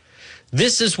yourself.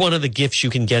 This is one of the gifts you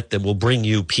can get that will bring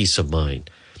you peace of mind.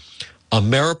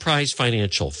 Ameriprise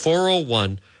Financial,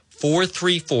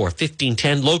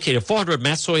 401-434-1510, located 400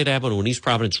 Massasoit Avenue in East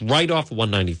Providence, right off of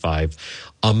 195.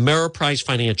 Ameriprise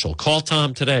Financial. Call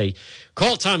Tom today.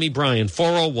 Call Tommy Bryan,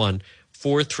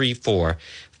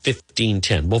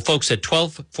 401-434-1510. Well, folks, at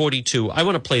 12:42, I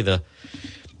want to play the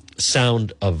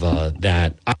sound of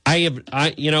that. And I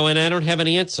don't have an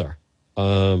answer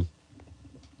on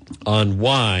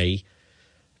why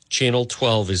Channel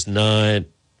 12 is not.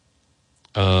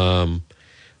 I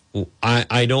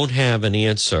don't have an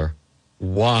answer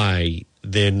why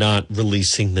they're not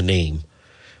releasing the name,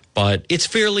 but it's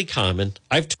fairly common.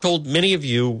 I've told many of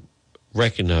you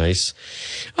recognize.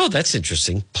 Oh, that's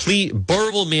interesting.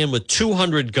 Burrillville man with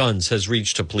 200 guns has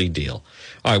reached a plea deal.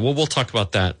 All right, well, we'll talk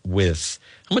about that with,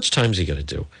 how much time is he going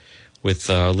to do? With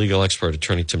legal expert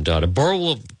attorney Tim Dodd. A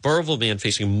Burrillville man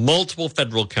facing multiple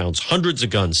federal counts, hundreds of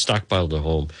guns stockpiled at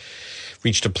home,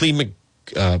 reached a plea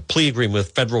agreement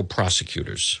with federal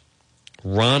prosecutors.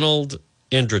 Ronald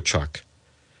Indrachuk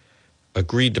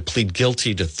agreed to plead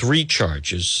guilty to 3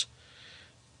 charges,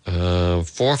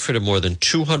 forfeited more than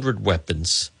 200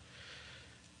 weapons,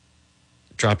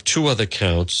 dropped 2 other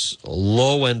counts,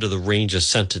 low end of the range of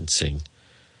sentencing.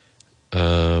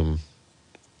 I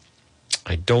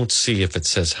don't see if it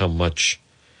says how much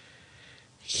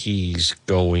he's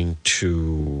going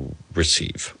to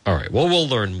receive. All right, well, we'll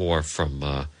learn more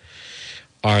from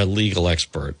our legal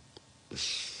expert,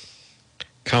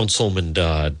 Counselor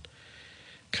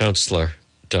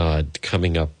Dodd,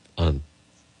 coming up on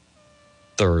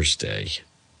Thursday.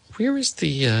 Where is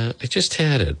the, I just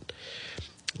had it.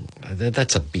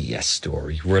 That's a BS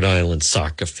story. Rhode Island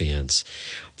soccer fans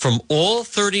from all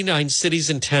 39 cities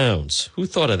and towns. Who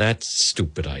thought of that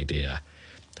stupid idea?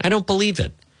 I don't believe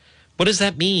it. What does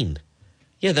that mean?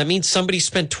 Yeah, that means somebody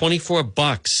spent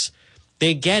 $24.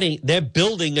 They're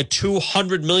building a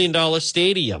 $200 million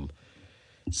stadium.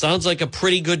 Sounds like a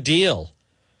pretty good deal.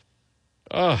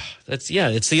 Oh, it's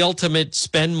the ultimate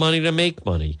spend money to make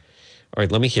money. All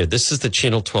right, let me hear. This is the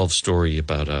Channel 12 story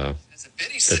about the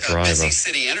driver. A busy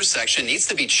city intersection needs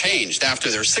to be changed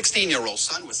after their 16-year-old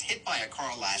son was hit by a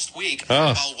car last week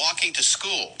while walking to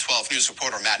school. 12 News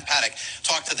reporter Matt Paddock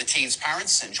talked to the teen's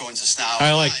parents and joins us now.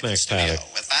 I like Matt Paddock.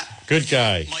 With that, good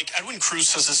guy. Mike, Edwin Cruz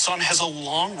says his son has a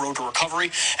long road to recovery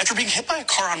after being hit by a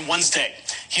car on Wednesday.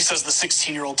 He says the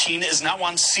 16-year-old teen is now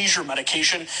on seizure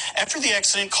medication after the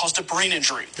accident caused a brain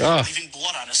injury, leaving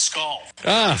blood on his skull.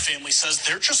 The family says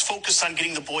they're just focused on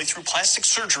getting the boy through plastic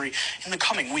surgery in the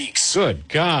coming weeks. Good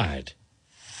God.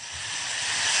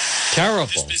 Terrible.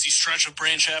 This busy stretch of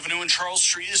Branch Avenue and Charles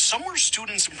Street is somewhere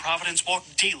students in Providence walk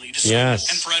daily to school. Yes.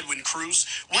 And for Edwin Cruz,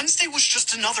 Wednesday was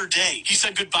just another day. He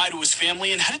said goodbye to his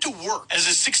family and headed to work as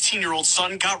his 16-year-old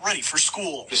son got ready for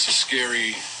school. It's a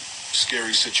scary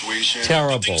situation.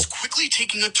 Terrible. But things quickly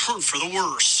taking a turn for the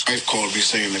worse. Wife called me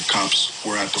saying the cops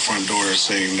were at the front door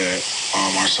saying that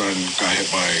our son got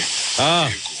hit by a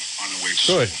vehicle on the way to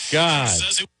Good school. God.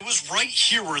 Says it was right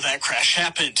here where that crash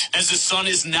happened, as his son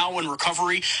is now in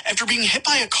recovery after being hit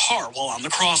by a car while on the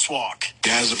crosswalk. He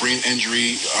has a brain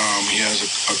injury. He has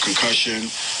a concussion.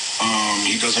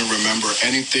 He doesn't remember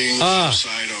anything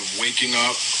outside of waking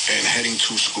up and heading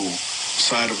to school. The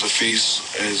side of the face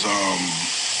is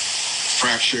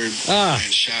fractured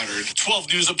and shattered. 12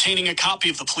 News obtaining a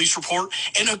copy of the police report,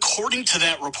 and according to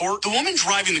that report, the woman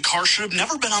driving the car should have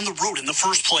never been on the road in the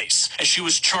first place, as she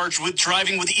was charged with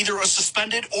driving with either a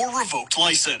suspended or revoked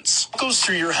license. What goes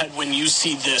through your head when you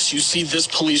see this? You see this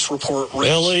police report.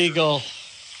 Illegal.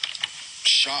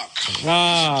 Shock.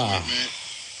 Disappointment.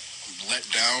 Let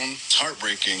down. It's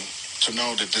heartbreaking to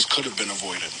know that this could have been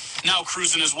avoided. Now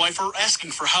Cruz and his wife are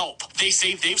asking for help. They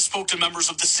say they've spoke to members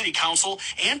of the city council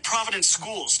and Providence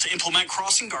schools to implement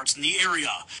crossing guards in the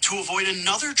area to avoid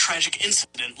another tragic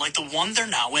incident like the one they're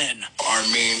now in. Our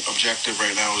main objective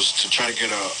right now is to try to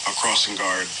get a crossing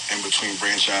guard in between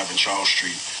Branch Ave and Charles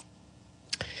Street.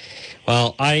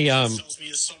 Well, Tells me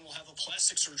his son will have a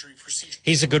plastic surgery procedure.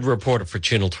 he's a good reporter for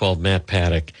Channel 12, Matt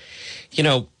Paddock. You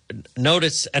know,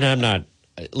 notice, and I'm not,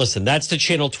 listen, that's the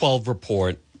Channel 12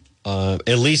 report.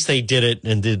 At least they did it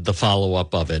and did the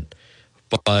follow-up of it.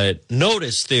 But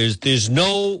notice there's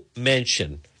no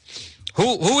mention.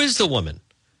 Who is the woman?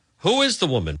 Who is the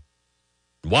woman?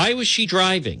 Why was she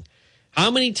driving?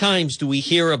 How many times do we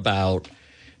hear about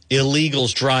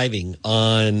illegals driving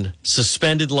on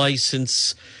suspended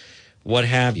license, what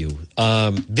have you?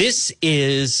 This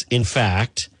is, in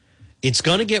fact, it's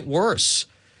going to get worse.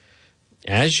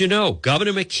 As you know,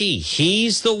 Governor McKee,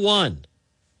 he's the one.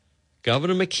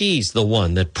 Governor McKee's the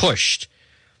one that pushed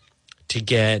to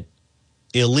get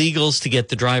illegals to get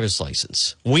the driver's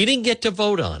license. We didn't get to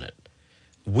vote on it.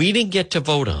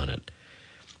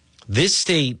 This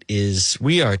state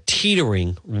we are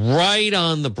teetering right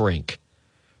on the brink.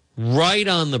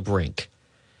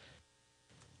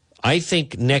 I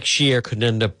think next year could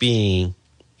end up being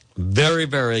very,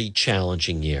 very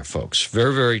challenging year, folks.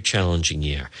 Very, very challenging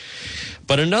year.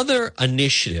 But another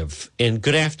initiative, and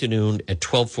good afternoon at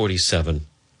 1247.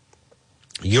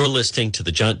 You're listening to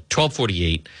the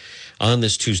 1248 on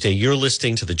this Tuesday. You're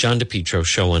listening to the John DePietro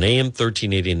Show on AM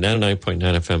 1380 and 99.9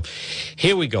 FM.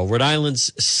 Here we go. Rhode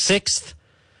Island's 6th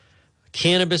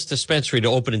cannabis dispensary to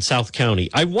open in South County.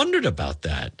 I wondered about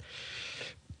that.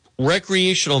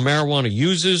 Recreational marijuana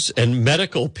users and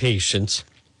medical patients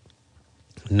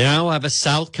now have a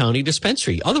South County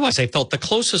dispensary. Otherwise, I thought the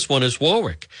closest one is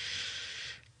Warwick.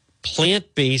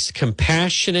 Plant-based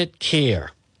compassionate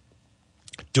care,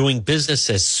 doing business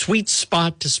as Sweet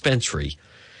Spot Dispensary,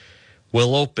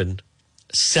 will open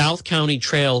South County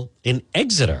Trail in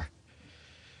Exeter.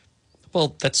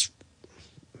 Well, that's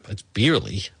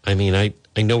Beerley. I mean, I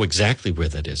know exactly where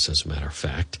that is, as a matter of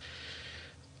fact.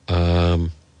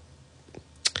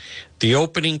 The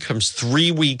opening comes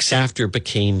 3 weeks after it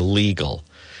became legal.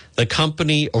 The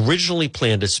company originally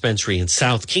planned a dispensary in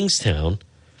South Kingstown,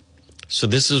 so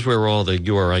this is where all the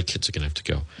URI kids are going to have to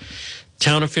go.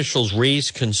 Town officials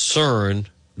raised concern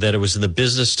that it was in the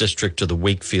business district of the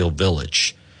Wakefield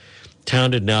Village.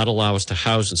 Town did not allow us to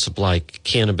house and supply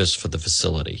cannabis for the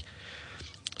facility.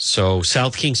 So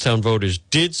South Kingstown voters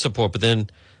did support, but then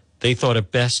they thought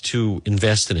it best to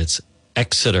invest in its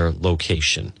Exeter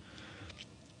location.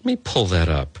 Let me pull that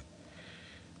up.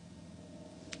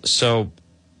 So,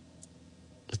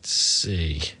 let's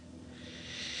see.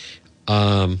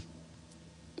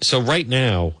 So right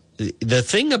now, the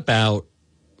thing about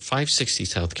 560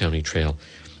 South County Trail,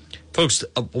 folks,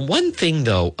 one thing,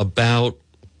 though, about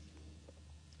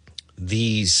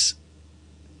these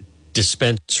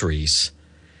dispensaries,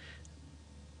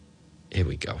 here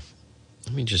we go.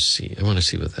 Let me just see. I want to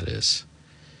see what that is.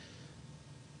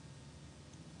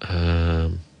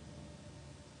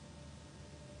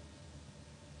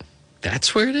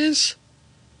 That's where it is?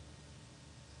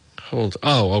 Oh,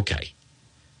 okay.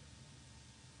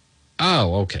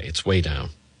 Oh, okay. It's way down.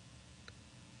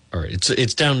 All right.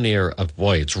 It's down near,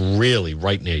 boy, it's really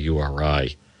right near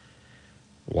URI.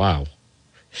 Wow.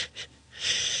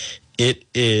 It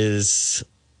is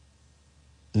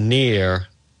near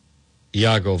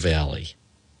Yago Valley.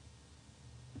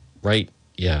 Right?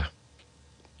 Yeah.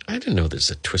 I didn't know there's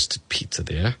a Twisted Pizza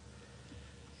there.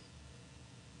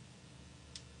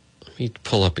 Let me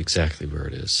pull up exactly where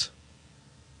it is.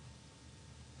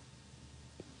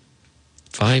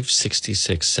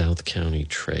 566 South County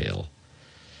Trail.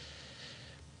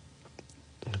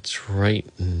 It's right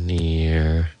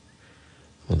near.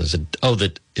 Well, there's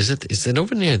is it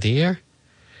over near there?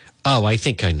 Oh, I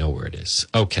think I know where it is.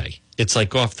 Okay. It's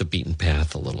like off the beaten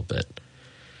path a little bit.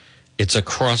 It's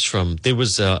across from, there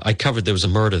was a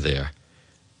murder there.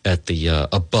 at the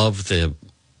above the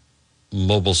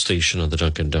mobile station of the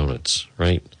Dunkin' Donuts,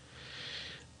 right?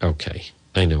 Okay,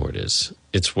 I know where it is.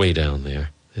 It's way down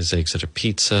there. There's Exeter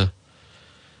Pizza.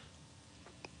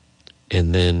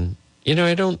 And then,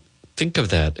 I don't think of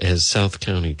that as South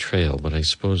County Trail, but I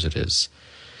suppose it is.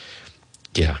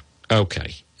 Yeah,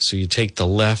 okay. So you take the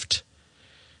left.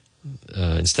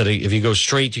 Instead of, if you go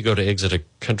straight, you go to Exeter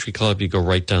Country Club, you go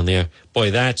right down there.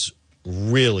 Boy, that's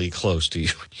really close to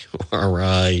you. All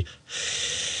right.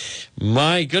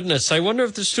 My goodness, I wonder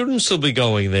if the students will be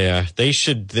going there.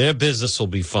 Their business will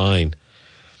be fine.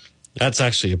 That's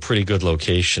actually a pretty good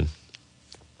location.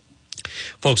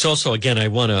 Folks, also, again, I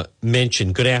want to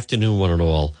mention, good afternoon, one and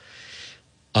all.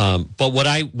 But what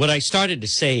I started to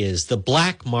say is the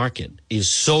black market is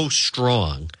so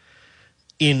strong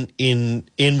in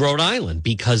Rhode Island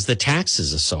because the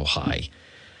taxes are so high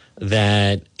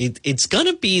that it's going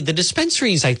to be, the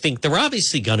dispensaries, I think, they're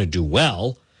obviously going to do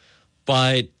well,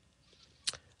 but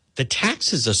the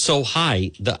taxes are so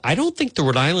high that I don't think the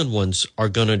Rhode Island ones are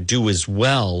going to do as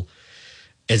well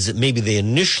as maybe they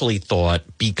initially thought,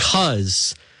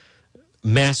 because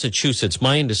Massachusetts,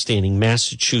 my understanding,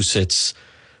 Massachusetts,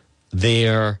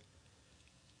 it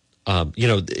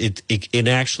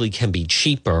actually can be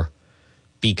cheaper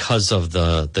because of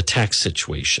the tax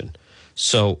situation.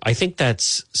 So I think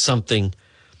that's something,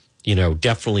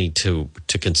 definitely to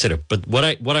consider. But what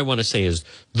I want to say is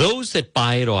those that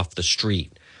buy it off the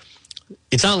street,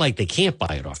 it's not like they can't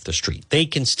buy it off the street. They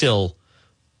can still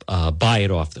buy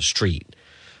it off the street.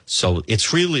 So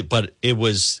it's really, but it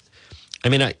was,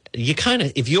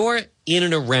 if you're in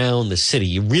and around the city,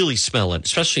 you really smell it,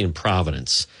 especially in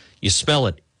Providence. You smell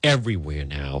it everywhere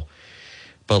now.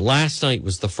 But last night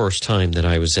was the first time that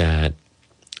I was at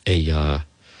a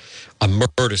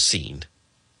murder scene,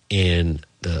 and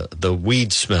the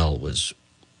weed smell was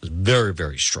very,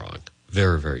 very strong.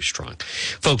 Very, very strong.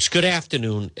 Folks, good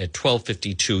afternoon at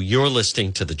 12:52. You're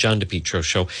listening to the John DePietro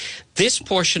Show. This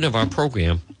portion of our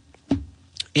program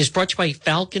is brought to you by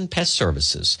Falcon Pest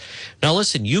Services. Now,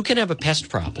 listen, you can have a pest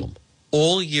problem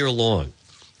all year long.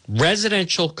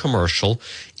 Residential, commercial.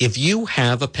 If you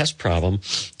have a pest problem,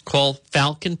 call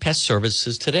Falcon Pest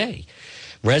Services today.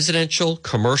 Residential,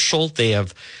 commercial, they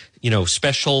have,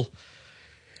 special,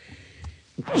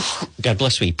 God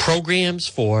bless me, programs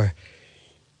for,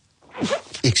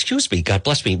 God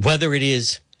bless me, whether it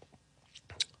is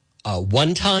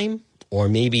one time or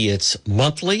maybe it's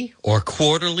monthly or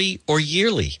quarterly or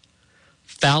yearly.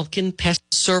 Falcon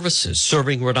Pest Services,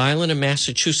 serving Rhode Island and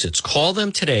Massachusetts. Call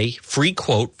them today. Free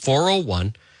quote,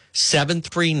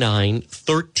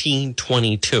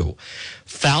 401-739-1322.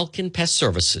 Falcon Pest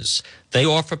Services. They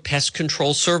offer pest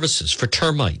control services for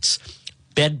termites,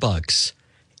 bed bugs,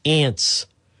 ants,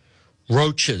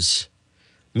 roaches,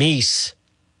 mice.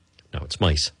 No, it's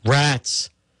mice. Rats.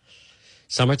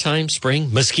 Summertime,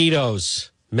 spring,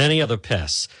 mosquitoes, many other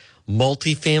pests.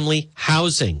 Multifamily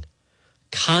housing,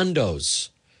 condos,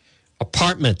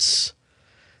 apartments,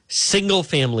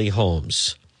 single-family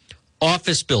homes,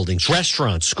 office buildings,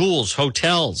 restaurants, schools,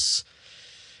 hotels.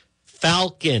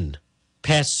 Falcon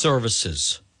Pest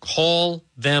Services. Call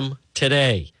them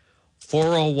today.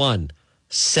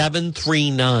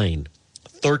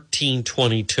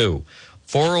 401-739-1322.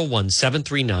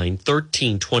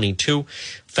 401-739-1322.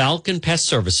 Falcon Pest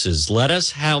Services. Let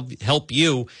us help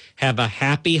you have a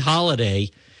happy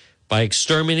holiday by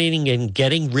exterminating and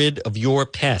getting rid of your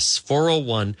pests.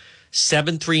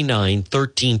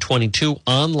 401-739-1322.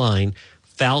 Online,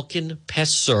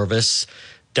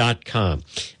 falconpestservice.com.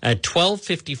 At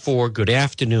 12:54, good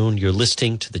afternoon. You're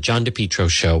listening to the John DePietro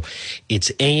Show. It's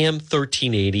AM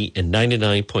 1380 and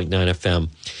 99.9 FM.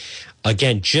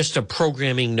 Again, just a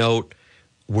programming note.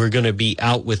 We're going to be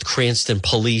out with Cranston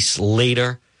Police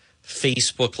later.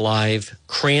 Facebook Live,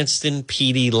 Cranston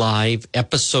PD Live,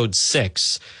 Episode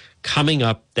 6, coming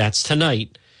up. That's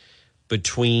tonight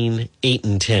between 8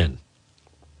 and 10.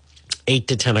 8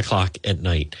 to 10 o'clock at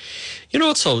night.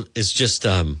 Also is just,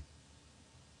 oh,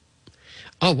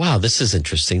 wow, this is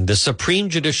interesting. The Supreme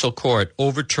Judicial Court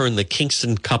overturned the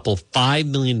Kingston couple $5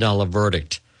 million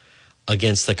verdict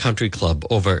against the country club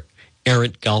over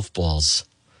errant golf balls.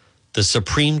 The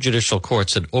Supreme Judicial Court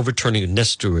said overturning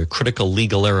necessary a critical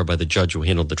legal error by the judge who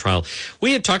handled the trial.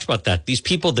 We had talked about that. These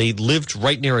people, they lived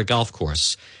right near a golf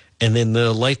course, and then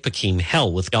their life became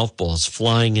hell with golf balls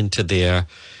flying into their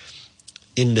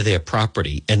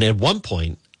property. And at one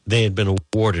point, they had been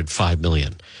awarded $5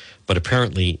 million, but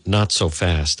apparently not so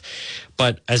fast.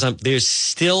 But there's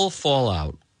still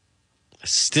fallout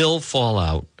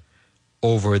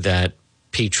over that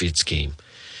Patriots game.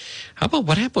 How about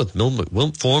what happened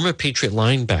with former Patriot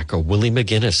linebacker Willie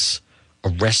McGinnis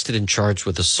arrested and charged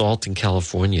with assault in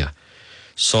California.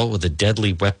 Assault with a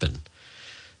deadly weapon.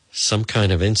 Some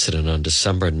kind of incident on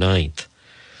December 9th.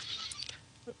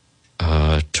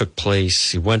 Took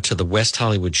place. He went to the West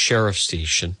Hollywood Sheriff's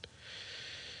Station.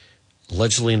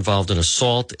 Allegedly involved in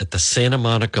assault at the Santa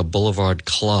Monica Boulevard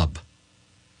Club.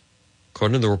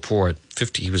 According to the report,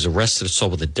 he was arrested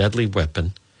assault with a deadly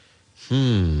weapon.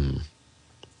 Let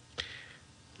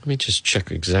me just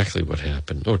check exactly what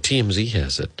happened. Oh, TMZ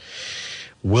has it.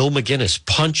 Will McGinnis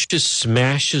punches,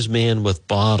 smashes man with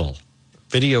bottle.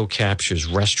 Video captures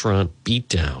restaurant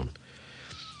beatdown.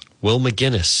 Will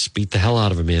McGinnis beat the hell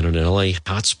out of a man in an L.A.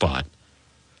 hotspot.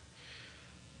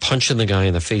 Punching the guy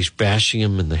in the face, bashing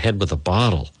him in the head with a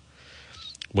bottle.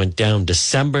 Went down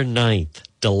December 9th.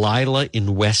 Delilah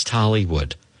in West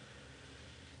Hollywood.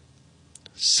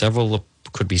 Several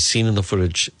could be seen in the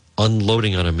footage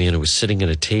unloading on a man who was sitting at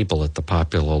a table at the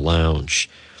Popular Lounge.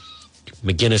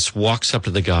 McGinnis walks up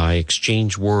to the guy,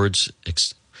 exchange words,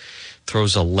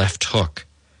 throws a left hook.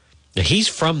 Now, he's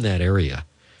from that area.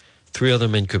 3 other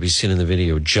men could be seen in the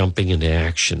video jumping into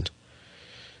action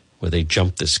where they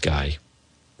jumped this guy.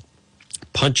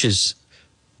 Punches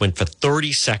went for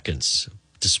 30 seconds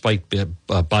despite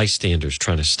bystanders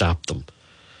trying to stop them.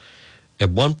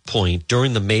 At one point,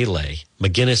 during the melee,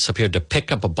 McGinnis appeared to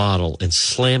pick up a bottle and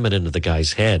slam it into the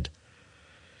guy's head.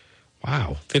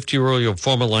 Wow. 50-year-old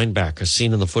former linebacker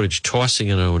seen in the footage tossing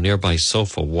it on a nearby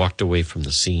sofa walked away from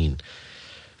the scene.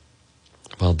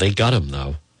 Well, they got him,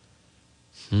 though.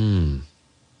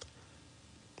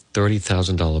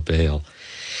 $30,000 bail.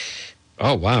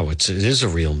 Oh, wow. It is a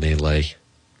real melee.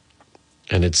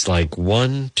 And it's like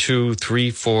 1, 2,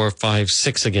 3, 4, 5,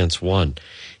 6 against 1.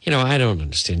 You know, I don't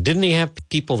understand. Didn't he have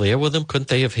people there with him? Couldn't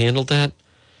they have handled that?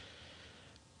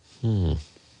 Let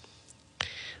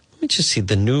me just see.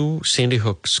 The new Sandy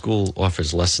Hook School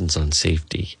offers lessons on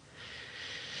safety.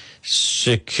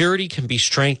 Security can be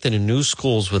strengthened in new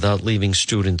schools without leaving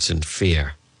students in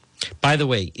fear. By the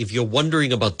way, if you're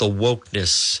wondering about the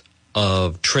wokeness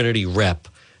of Trinity Rep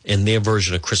and their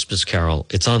version of Christmas Carol,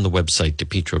 it's on the website,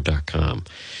 DePietro.com.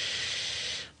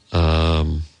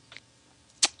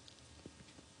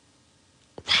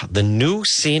 The new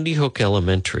Sandy Hook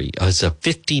Elementary is a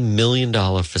 $50 million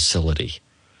facility.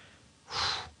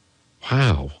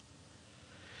 Wow.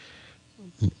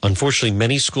 Unfortunately,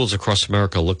 many schools across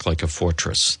America look like a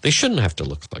fortress. They shouldn't have to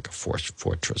look like a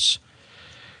fortress.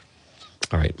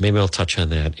 All right, maybe I'll touch on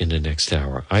that in the next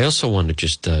hour. I also want to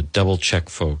just double check,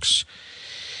 folks.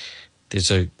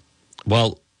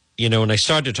 When I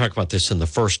started to talk about this in the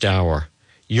first hour,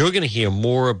 you're going to hear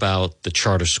more about the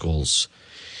charter schools.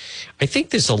 I think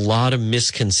there's a lot of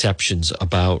misconceptions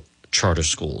about charter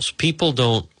schools. People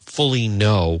don't fully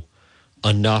know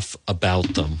enough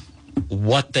about them,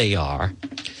 what they are,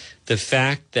 the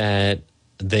fact that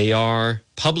they are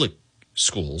public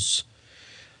schools.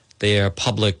 They are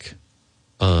public.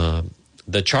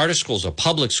 The charter schools are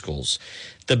public schools.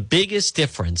 The biggest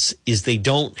difference is they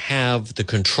don't have the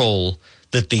control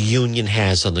that the union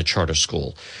has on the charter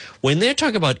school. When they're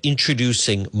talking about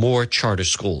introducing more charter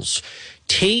schools,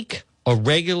 take a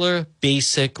regular,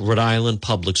 basic Rhode Island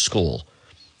public school.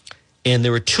 And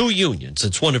there are 2 unions.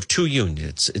 It's one of 2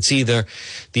 unions. It's either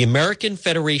the American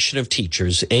Federation of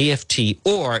Teachers, AFT,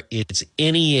 or it's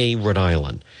NEA Rhode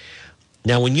Island.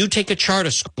 Now, when you take a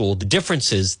charter school, the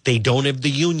difference is they don't have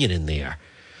the union in there.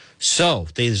 So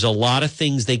there's a lot of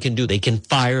things they can do. They can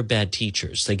fire bad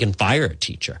teachers. They can fire a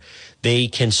teacher. They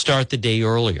can start the day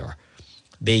earlier.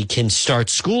 They can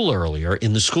start school earlier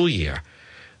in the school year.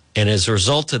 And as a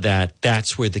result of that,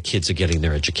 that's where the kids are getting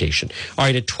their education. All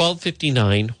right, at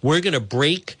 12:59, we're going to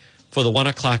break for the 1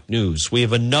 o'clock news. We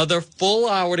have another full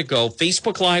hour to go.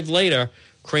 Facebook Live later,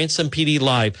 Cranston PD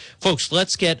Live. Folks,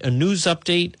 let's get a news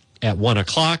update at 1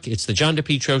 o'clock. It's the John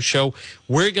DePietro Show.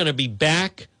 We're going to be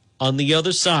back on the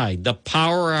other side. The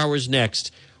Power Hour's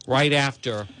next, right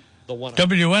after the 1 o'clock.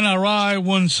 WNRI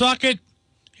Woonsocket.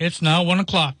 It's now 1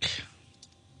 o'clock.